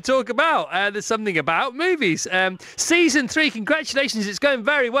on to talk about. There's something about movies. Season 3, congratulations. It's going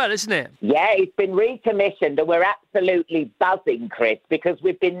very well, isn't it? Yeah, it's been recommissioned, and we're absolutely buzzing, Chris, because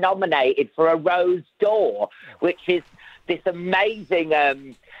we've been nominated for a Rose d'Or, which is this amazing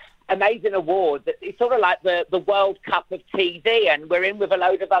award. It's sort of like the World Cup of TV, and we're in with a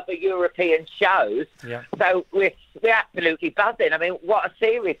load of other European shows. Yeah. So we're absolutely buzzing. I mean, what a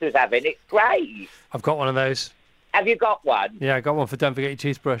series we're having. It's great. I've got one of those. Have you got one? Yeah, I got one for Don't Forget Your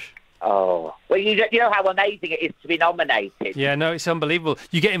Toothbrush. Oh, well, you know how amazing it is to be nominated. Yeah, no, it's unbelievable.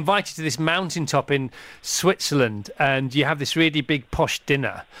 You get invited to this mountaintop in Switzerland, and you have this really big posh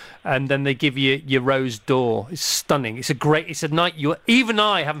dinner, and then they give you your Rose d'Or. It's stunning. It's a night even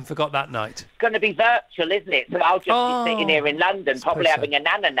I haven't forgot that night. It's going to be virtual, isn't it? So I'll just be sitting here in London, probably having a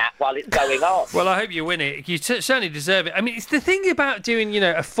nana nap while it's going on. Well, I hope you win it. You certainly deserve it. I mean, it's the thing about doing,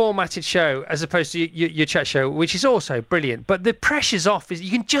 a formatted show as opposed to your chat show, which is also brilliant. But the pressure's off. You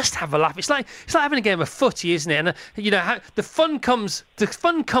can just have a laugh. It's like having a game of footy, isn't it? And the fun comes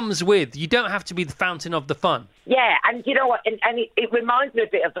with. You don't have to be the fountain of the fun. Yeah, and you know what? And it reminds me a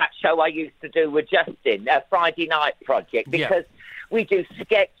bit of that show I used to do with Justin, a Friday Night Project, because we do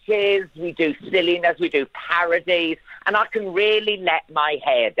sketches, we do silliness, we do parodies, and I can really let my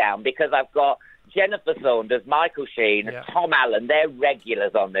hair down because I've got Jennifer Saunders, Michael Sheen, Tom Allen. They're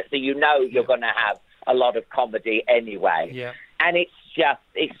regulars on this, so you're going to have a lot of comedy anyway. Yeah. And it's just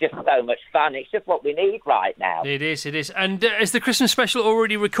so much fun. It's just what we need right now. It is. And is the Christmas special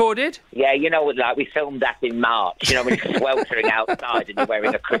already recorded? Yeah, we filmed that in March. When you're sweltering outside and you're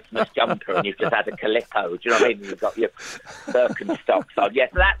wearing a Christmas jumper and you've just had a Calippo. Do you know what I mean? You've got your Birkenstocks on.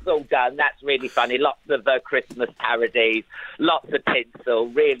 Yes, that's all done. That's really funny. Lots of Christmas parodies, lots of tinsel,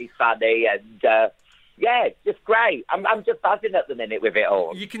 really funny, and Yeah, it's just great. I'm just buzzing at the minute with it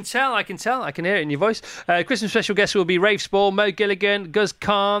all. You can tell, I can hear it in your voice. Christmas special guests will be Rafe Spall, Mo Gilligan, Guz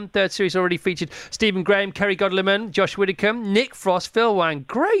Khan, third series already featured, Stephen Graham, Kerry Godliman, Josh Widdicombe, Nick Frost, Phil Wang.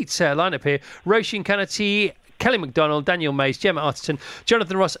 Great lineup here. Roisin Kanati, Kelly MacDonald, Daniel Mays, Gemma Arterton,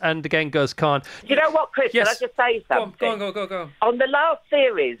 Jonathan Ross, and again Guz Khan. You know what, Chris? Yes. Can I just say something? Go on. On the last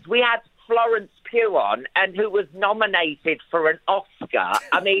series, we had Florence Pugh on, and who was nominated for an Oscar.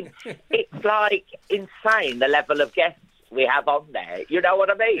 I mean, it's like insane the level of guests we have on there. You know what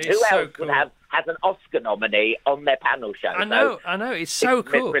I mean? Who else would have an Oscar nominee on their panel show? I know. It's so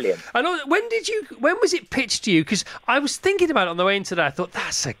cool. It's brilliant. I know. When was it pitched to you? Because I was thinking about it on the way in today. I thought,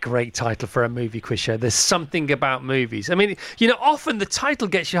 that's a great title for a movie quiz show. There's something about movies. I mean, often the title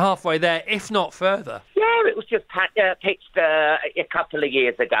gets you halfway there, if not further. Yeah, it was just pitched a couple of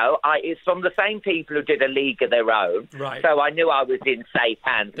years ago. It's from the same people who did A League of Their Own. Right. So I knew I was in safe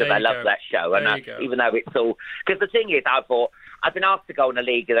hands because I love that show. And even though it's all... Because the thing is, I thought... I've been asked to go on A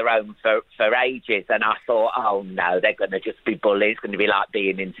League of Their Own for ages, and I thought, oh no, they're going to just be bullies. It's going to be like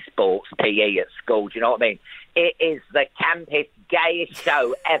being in sports PE at school. Do you know what I mean? It is the campest, gayest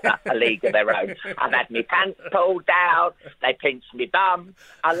show ever, A League of Their Own. I've had my pants pulled down, they pinched me bum.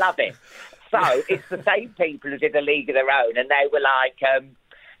 I love it. So it's the same people who did A League of Their Own, and they were like,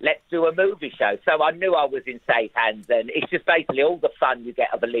 let's do a movie show. So I knew I was in safe hands, and it's just basically all the fun you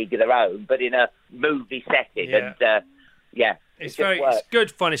get of A League of Their Own, but in a movie setting. Yeah. And yeah. It's good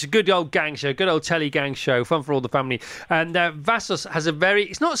fun. It's a good old gang show, good old telly gang show, fun for all the family. And Vassos has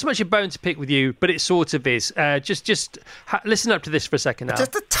it's not so much a bone to pick with you, but it sort of is. Just listen up to this for a second now.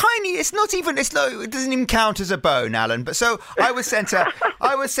 Just a tiny, it doesn't even count as a bone, Alan. But so I was sent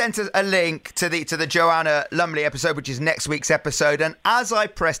a link to the Joanna Lumley episode, which is next week's episode. And as I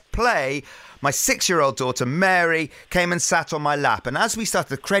pressed play, my 6-year-old daughter, Mary, came and sat on my lap. And as we started,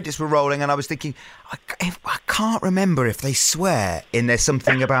 the credits were rolling, and I was thinking, I can't remember if they swear in There's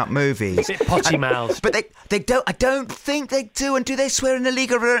Something About Movies. A bit potty mouths. But they don't. I don't think they do. And do they swear in A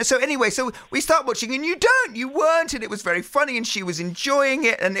League of Their Own? So anyway, we start watching, and you weren't, and it was very funny, and she was enjoying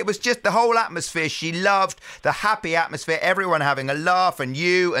it, and it was just the whole atmosphere. She loved the happy atmosphere, everyone having a laugh, and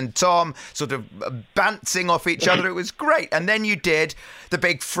you and Tom sort of bouncing off each other. It was great. And then you did the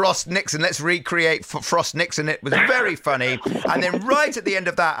big Frost Nixon. Let's recreate Frost Nixon. It was very funny. And then right at the end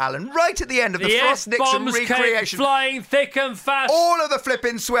of that, Alan, right at the end of the Frost Nixon recreation, flying thick and fast. All of the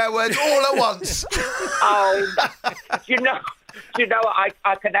flipping swear words all at once. Do you know what?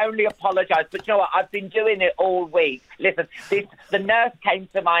 I can only apologise, but you know what? I've been doing it all week. Listen, the nurse came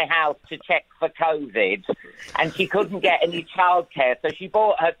to my house to check for COVID, and she couldn't get any childcare, so she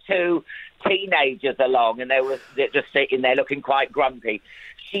brought her 2 teenagers along, and they were just sitting there looking quite grumpy.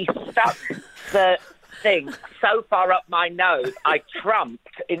 She stuck the thing so far up my nose, I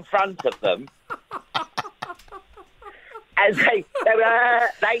trumped in front of them. And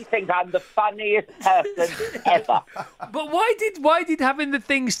they think I'm the funniest person ever. But why did having the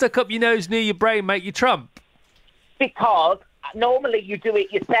thing stuck up your nose near your brain make you trump? Because normally you do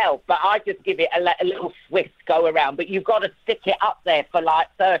it yourself, but I just give it a little swift go around. But you've got to stick it up there for like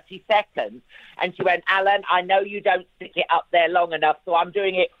 30 seconds. And she went, Alan, I know you don't stick it up there long enough, so I'm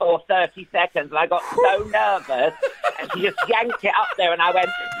doing it for 30 seconds. And I got so nervous, and she just yanked it up there, and I went...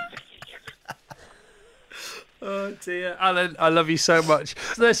 Oh dear, Alan, I love you so much.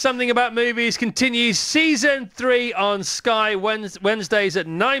 There's Something About Movies continues season 3 on Sky Wednesdays at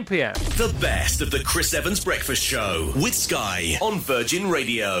 9 p.m. The best of the Chris Evans Breakfast Show with Sky on Virgin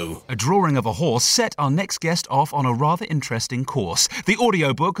Radio. A drawing of a horse set our next guest off on a rather interesting course. The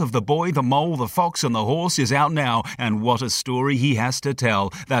audiobook of The Boy, the Mole, the Fox and the Horse is out now, and what a story he has to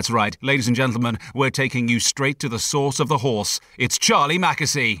tell. That's right, ladies and gentlemen, we're taking you straight to the source of the horse. It's Charlie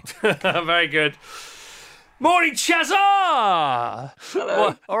Mackesy. Very good. Morning, Chazza!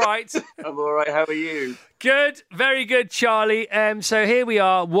 Hello. All right. I'm all right. How are you? Good. Very good, Charlie. So here we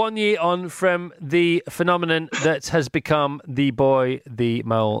are, 1 year on from the phenomenon that has become The Boy, the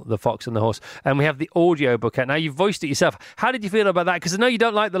Mole, the Fox and the Horse. And we have the audiobook out. Now, you've voiced it yourself. How did you feel about that? Because I know you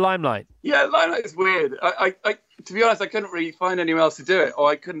don't like the limelight. Yeah, limelight is weird. I to be honest, I couldn't really find anyone else to do it, or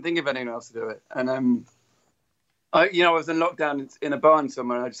I couldn't think of anyone else to do it. And, I was in lockdown in a barn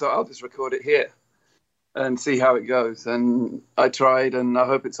somewhere, and I just thought, I'll just record it here and see how it goes. And I tried, and I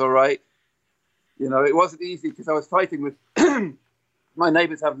hope it's all right. It wasn't easy because I was fighting with my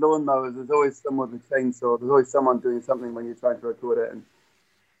neighbours have lawnmowers. There's always someone with a chainsaw. There's always someone doing something when you're trying to record it. And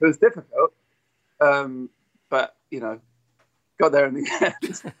it was difficult. But, got there in the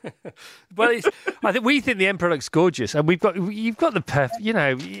end. Well, I think we think the Emperor looks gorgeous, and you've got the perfect.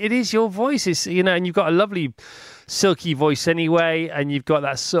 It is your voice, and you've got a lovely silky voice anyway, and you've got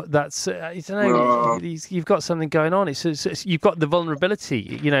I don't know, you've got something going on. It's you've got the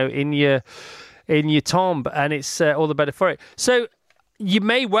vulnerability, in your tomb, and it's all the better for it. So. You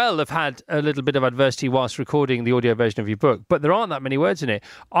may well have had a little bit of adversity whilst recording the audio version of your book, but there aren't that many words in it.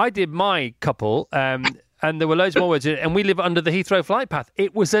 I did my couple, and there were loads more words in it, and we live under the Heathrow flight path.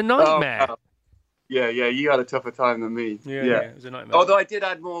 It was a nightmare. Oh, wow. Yeah, you had a tougher time than me. Yeah, it was a nightmare. Although I did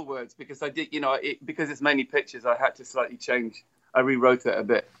add more words because I did, because it's mainly pictures, I had to slightly change. I rewrote it a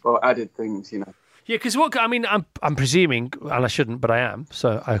bit or added things, Yeah, because I'm presuming, and I shouldn't, but I am,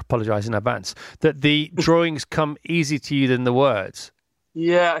 so I apologise in advance, that the drawings come easier to you than the words.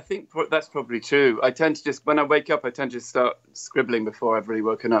 Yeah, I think that's probably true. I tend to when I wake up, I tend to start scribbling before I've really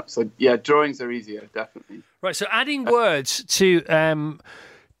woken up. So yeah, drawings are easier, definitely. Right. So adding words to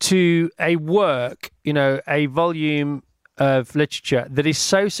a work, a volume of literature that is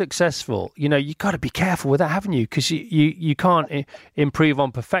so successful, you've got to be careful with that, haven't you? Because you can't improve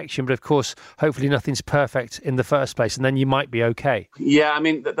on perfection, but of course, hopefully nothing's perfect in the first place, and then you might be okay. Yeah, I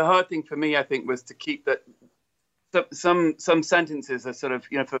mean, the hard thing for me, I think, was to keep that. Some sentences are sort of,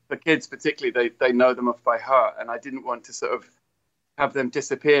 for kids particularly, they know them off by heart, and I didn't want to sort of have them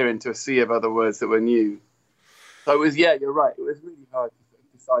disappear into a sea of other words that were new. So it was, you're right. It was really hard to sort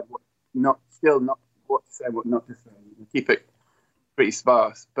of decide what to say and what not to say. Keep it pretty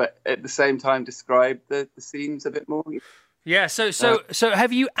sparse, but at the same time describe the scenes a bit more. Yeah. So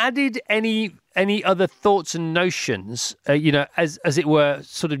have you added any other thoughts and notions, as it were,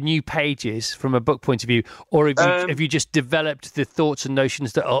 sort of new pages from a book point of view, or have you just developed the thoughts and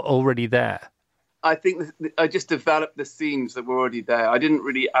notions that are already there? I think I just developed the scenes that were already there. I didn't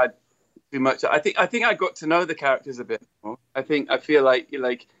really add too much. I think I got to know the characters a bit more. I feel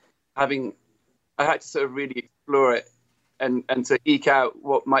like I had to sort of really explore it and to eke out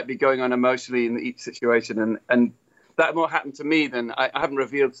what might be going on emotionally in each situation, and that more happened to me than I haven't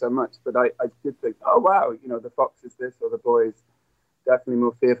revealed so much, but I did think, oh wow, the fox is this, or the boy is definitely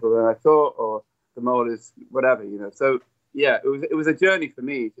more fearful than I thought, or the mole is whatever, So yeah, it was a journey for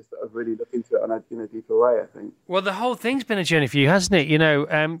me to sort of really look into it in a deeper way, I think. Well, the whole thing's been a journey for you, hasn't it?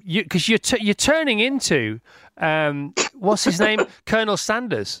 Because you're turning into what's his name, Colonel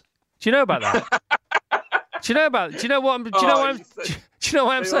Sanders. Do you know about that? Do you know why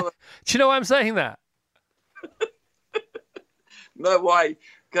I'm saying that? No, why?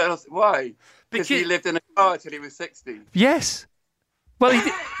 Why? Because he lived in a car till he was 60. Yes. Well,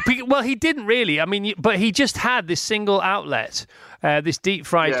 he didn't really. I mean, but he just had this single outlet, this deep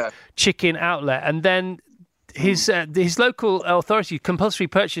fried chicken outlet, and then his local authority compulsory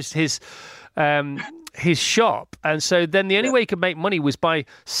purchased his shop, and so then the only way he could make money was by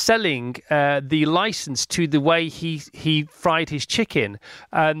selling the license to the way he fried his chicken,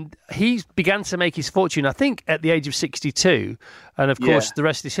 and he began to make his fortune, I think, at the age of 62, and of course the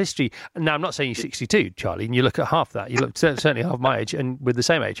rest is history. Now, I'm not saying you're 62, Charlie, and you look at half that. You look certainly half my age, and with the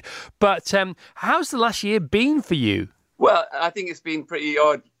same age. But how's the last year been for you? Well, I think it's been pretty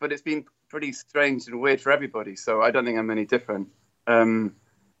odd, but it's been pretty strange and weird for everybody, so I don't think I'm any different. I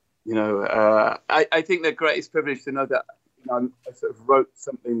think the greatest privilege to know that I sort of wrote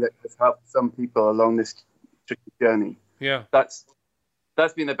something that has helped some people along this tricky journey. Yeah, that's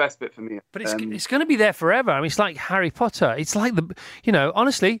been the best bit for me. But it's going to be there forever. I mean, it's like Harry Potter. It's like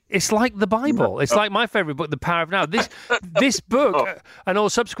honestly, it's like the Bible. It's like my favourite book, The Power of Now. This book and all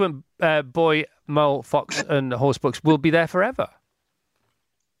subsequent boy, mole, fox, and horse books will be there forever.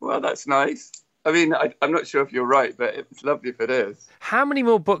 Well, that's nice. I mean, I'm not sure if you're right, but it's lovely if it is. How many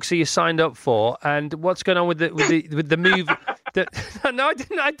more books are you signed up for, and what's going on with the move? No, I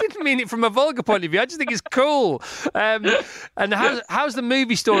didn't mean it from a vulgar point of view. I just think it's cool. And how's the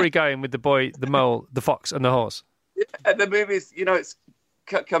movie story going with the boy, the mole, the fox, and the horse? Yeah, the movie's, it's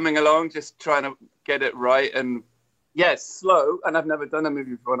coming along, just trying to get it right, and it's slow. And I've never done a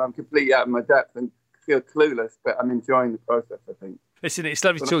movie before, and I'm completely out of my depth and feel clueless. But I'm enjoying the process, I think. Listen, it's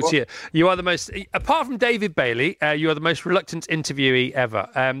lovely to talk to you. You are the most, apart from David Bailey, you are the most reluctant interviewee ever.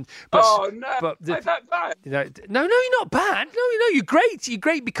 I'm that bad. No, you're not bad. No, you're great. You're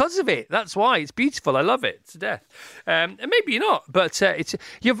great because of it. That's why it's beautiful. I love it to death. And maybe you're not, but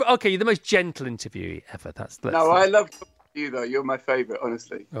you're the most gentle interviewee ever. I love talking to you though. You're my favourite,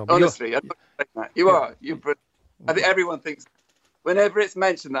 honestly. Honestly, you are. You're brilliant. I think everyone thinks whenever it's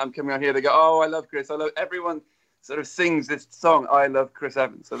mentioned that I'm coming on here, they go, "Oh, I love Chris. I love everyone." Sort of sings this song, I love Chris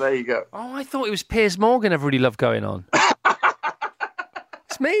Evans. So there you go. Oh, I thought it was Piers Morgan I've really loved going on.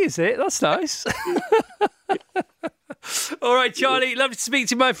 It's me, is it? That's nice. All right, Charlie, lovely to speak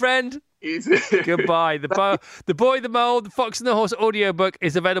to you, my friend. Goodbye. The Boy, the Mole, the Fox and the Horse audiobook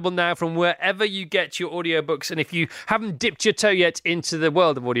is available now from wherever you get your audiobooks. And if you haven't dipped your toe yet into the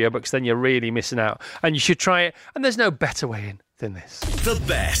world of audiobooks, then you're really missing out. And you should try it. And there's no better way in than this. The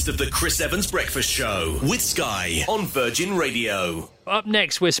best of the Chris Evans Breakfast Show with Sky on Virgin Radio. Up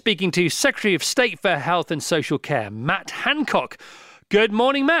next, we're speaking to Secretary of State for Health and Social Care, Matt Hancock. Good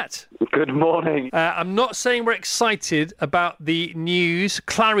morning, Matt. Good morning. I'm not saying we're excited about the news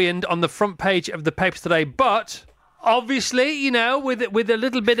clarioned on the front page of the papers today, but obviously, you know, with a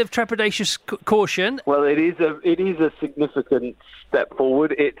little bit of trepidatious caution. Well, it is a significant step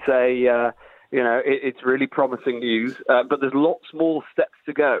forward. It's it's really promising news, but there's lots more steps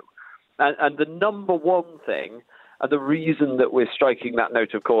to go. And the number one thing, and the reason that we're striking that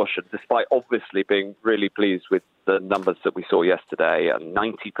note of caution, despite obviously being really pleased with the numbers that we saw yesterday and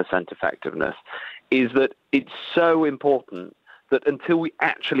 90% effectiveness, is that it's so important that until we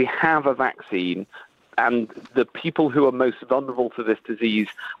actually have a vaccine and the people who are most vulnerable to this disease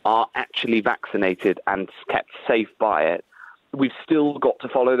are actually vaccinated and kept safe by it, we've still got to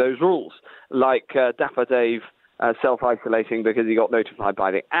follow those rules. Like Dapper Dave self-isolating because he got notified by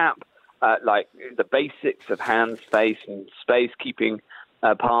the app, like the basics of hands, face and space, keeping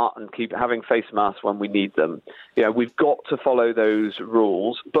apart and keep having face masks when we need them. You know, we've got to follow those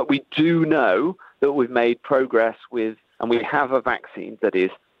rules, but we do know that we've made progress with, and we have a vaccine that is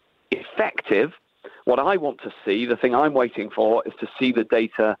effective. What I want to see, the thing I'm waiting for, is to see the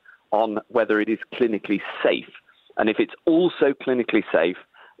data on whether it is clinically safe. And if it's also clinically safe,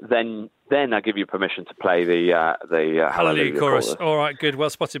 then I give you permission to play the Hallelujah chorus. All right, good,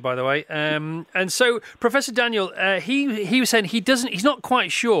 well spotted, by the way. And so, Professor Daniel, he was saying he's not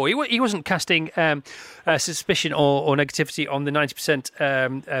quite sure. He wasn't casting suspicion or negativity on the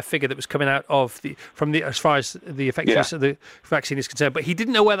 90% figure that was coming out of as far as the effectiveness of the vaccine is concerned. But he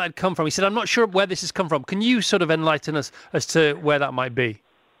didn't know where that had come from. He said, "I'm not sure where this has come from." Can you sort of enlighten us as to where that might be?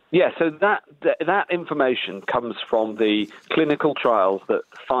 Yeah, so that information comes from the clinical trials that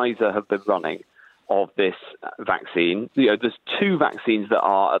Pfizer have been running of this vaccine. You know, there's two vaccines that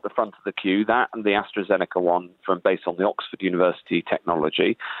are at the front of the queue, that and the AstraZeneca one based on the Oxford University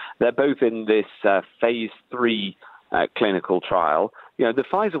technology. They're both in this phase 3 clinical trial. You know, the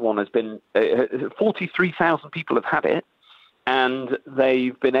Pfizer one has been 43,000 people have had it, and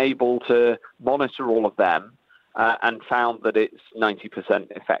they've been able to monitor all of them. And found that it's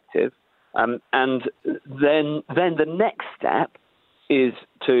 90% effective. And then the next step is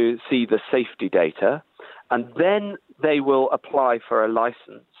to see the safety data, and then they will apply for a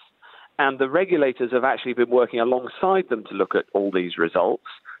license. And the regulators have actually been working alongside them to look at all these results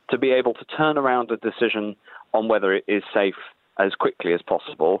to be able to turn around a decision on whether it is safe as quickly as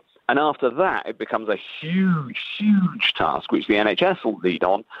possible. And after that, it becomes a huge, huge task, which the NHS will lead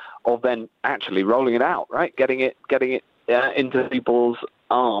on, of then actually rolling it out, right? Getting it into people's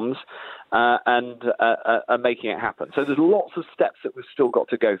arms and making it happen. So there's lots of steps that we've still got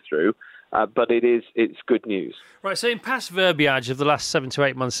to go through, but it's good news. Right, so in past verbiage of the last 7 to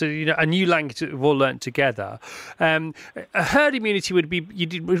 8 months, so, you know, a new language that we've all learnt together, a herd immunity would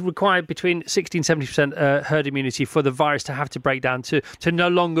require between 60 and 70% herd immunity for the virus to have to break down to no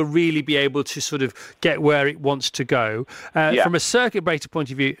longer really be able to sort of get where it wants to go. From a circuit breaker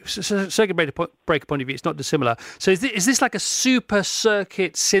point of view, it's not dissimilar. So is this like a super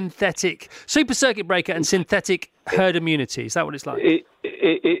circuit breaker and synthetic herd immunity? Is that what it's like?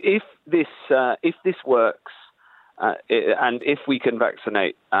 If this works, and if we can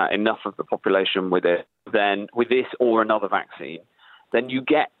vaccinate enough of the population with it, then with this or another vaccine, then you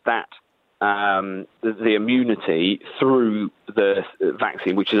get that the immunity through the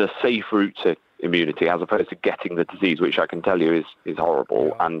vaccine, which is a safe route to immunity, as opposed to getting the disease, which I can tell you is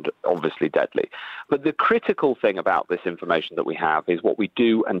horrible and obviously deadly. But the critical thing about this information that we have is what we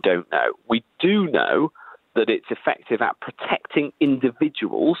do and don't know. We do know that it's effective at protecting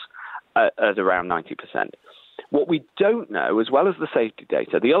individuals at around 90%. What we don't know, as well as the safety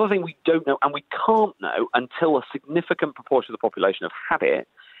data, the other thing we don't know, and we can't know until a significant proportion of the population have had it,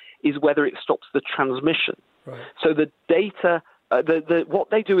 is whether it stops the transmission. Right. So the data, what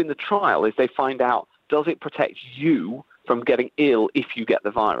they do in the trial is they find out, does it protect you from getting ill if you get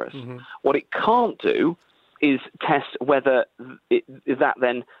the virus? Mm-hmm. What it can't do is test whether that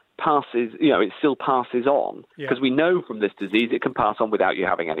then passes, it still passes on, because we know from this disease it can pass on without you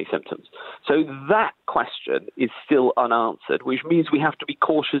having any symptoms. So that question is still unanswered, which means we have to be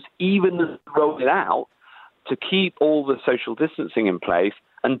cautious even as we roll it out to keep all the social distancing in place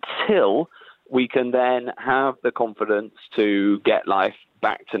until we can then have the confidence to get life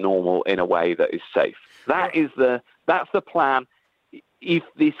back to normal in a way that is safe. That is the That's the plan if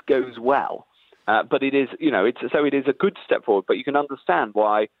this goes well. But it is, it is a good step forward. But you can understand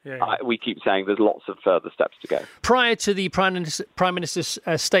why we keep saying there's lots of further steps to go. Prior to the Prime Minister's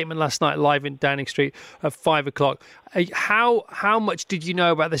statement last night, live in Downing Street at 5 o'clock, how much did you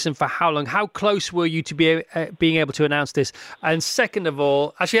know about this, and for how long? How close were you to being able to announce this? And second of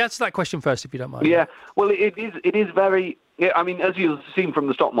all, actually answer that question first, if you don't mind. Yeah, well, it is very. Yeah, I mean, as you've seen from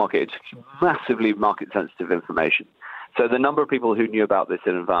the stock market, it's massively market-sensitive information. So the number of people who knew about this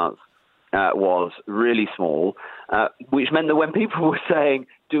in advance was really small, which meant that when people were saying,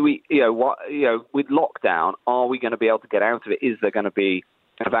 with lockdown, are we going to be able to get out of it? Is there going to be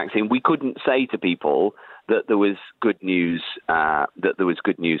a vaccine? We couldn't say to people that there was good news,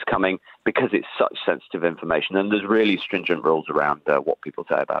 coming, because it's such sensitive information, and there's really stringent rules around what people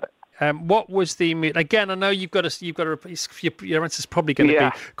say about it. What was the mood? Again, I know you've got to. Your answer's probably going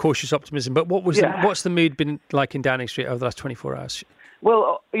to be cautious optimism, but what's the mood been like in Downing Street over the last 24 hours?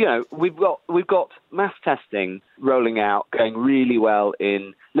 Well, we've got mass testing rolling out, going really well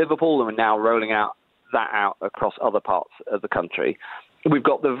in Liverpool, and we're now rolling out across other parts of the country. We've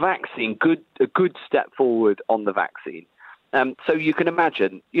got the vaccine, a good step forward on the vaccine. So you can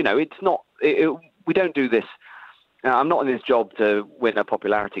imagine, it's not. We don't do this. I'm not in this job to win a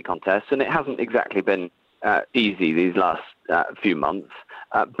popularity contest, and it hasn't exactly been easy these last few months.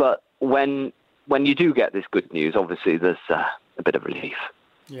 But when you do get this good news, obviously there's a bit of relief.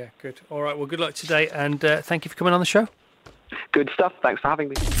 Yeah, good. All right, well, good luck today, and thank you for coming on the show. Good stuff. Thanks for having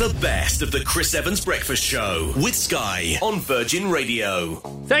me. The best of the Chris Evans Breakfast Show with Sky on Virgin Radio.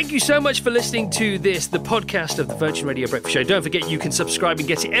 Thank you so much for listening to the podcast of the Virgin Radio Breakfast Show. Don't forget you can subscribe and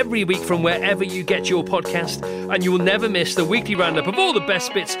get it every week from wherever you get your podcast, and you will never miss the weekly roundup of all the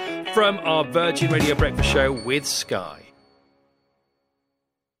best bits from our Virgin Radio Breakfast Show with Sky.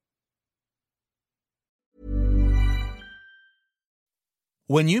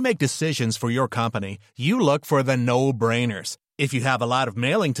 When you make decisions for your company, you look for the no-brainers. If you have a lot of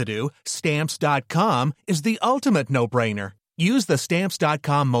mailing to do, Stamps.com is the ultimate no-brainer. Use the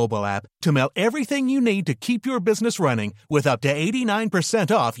Stamps.com mobile app to mail everything you need to keep your business running with up to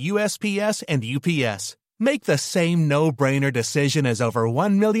 89% off USPS and UPS. Make the same no-brainer decision as over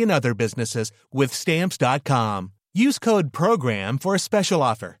 1 million other businesses with Stamps.com. Use code PROGRAM for a special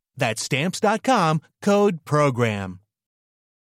offer. That's Stamps.com, code PROGRAM.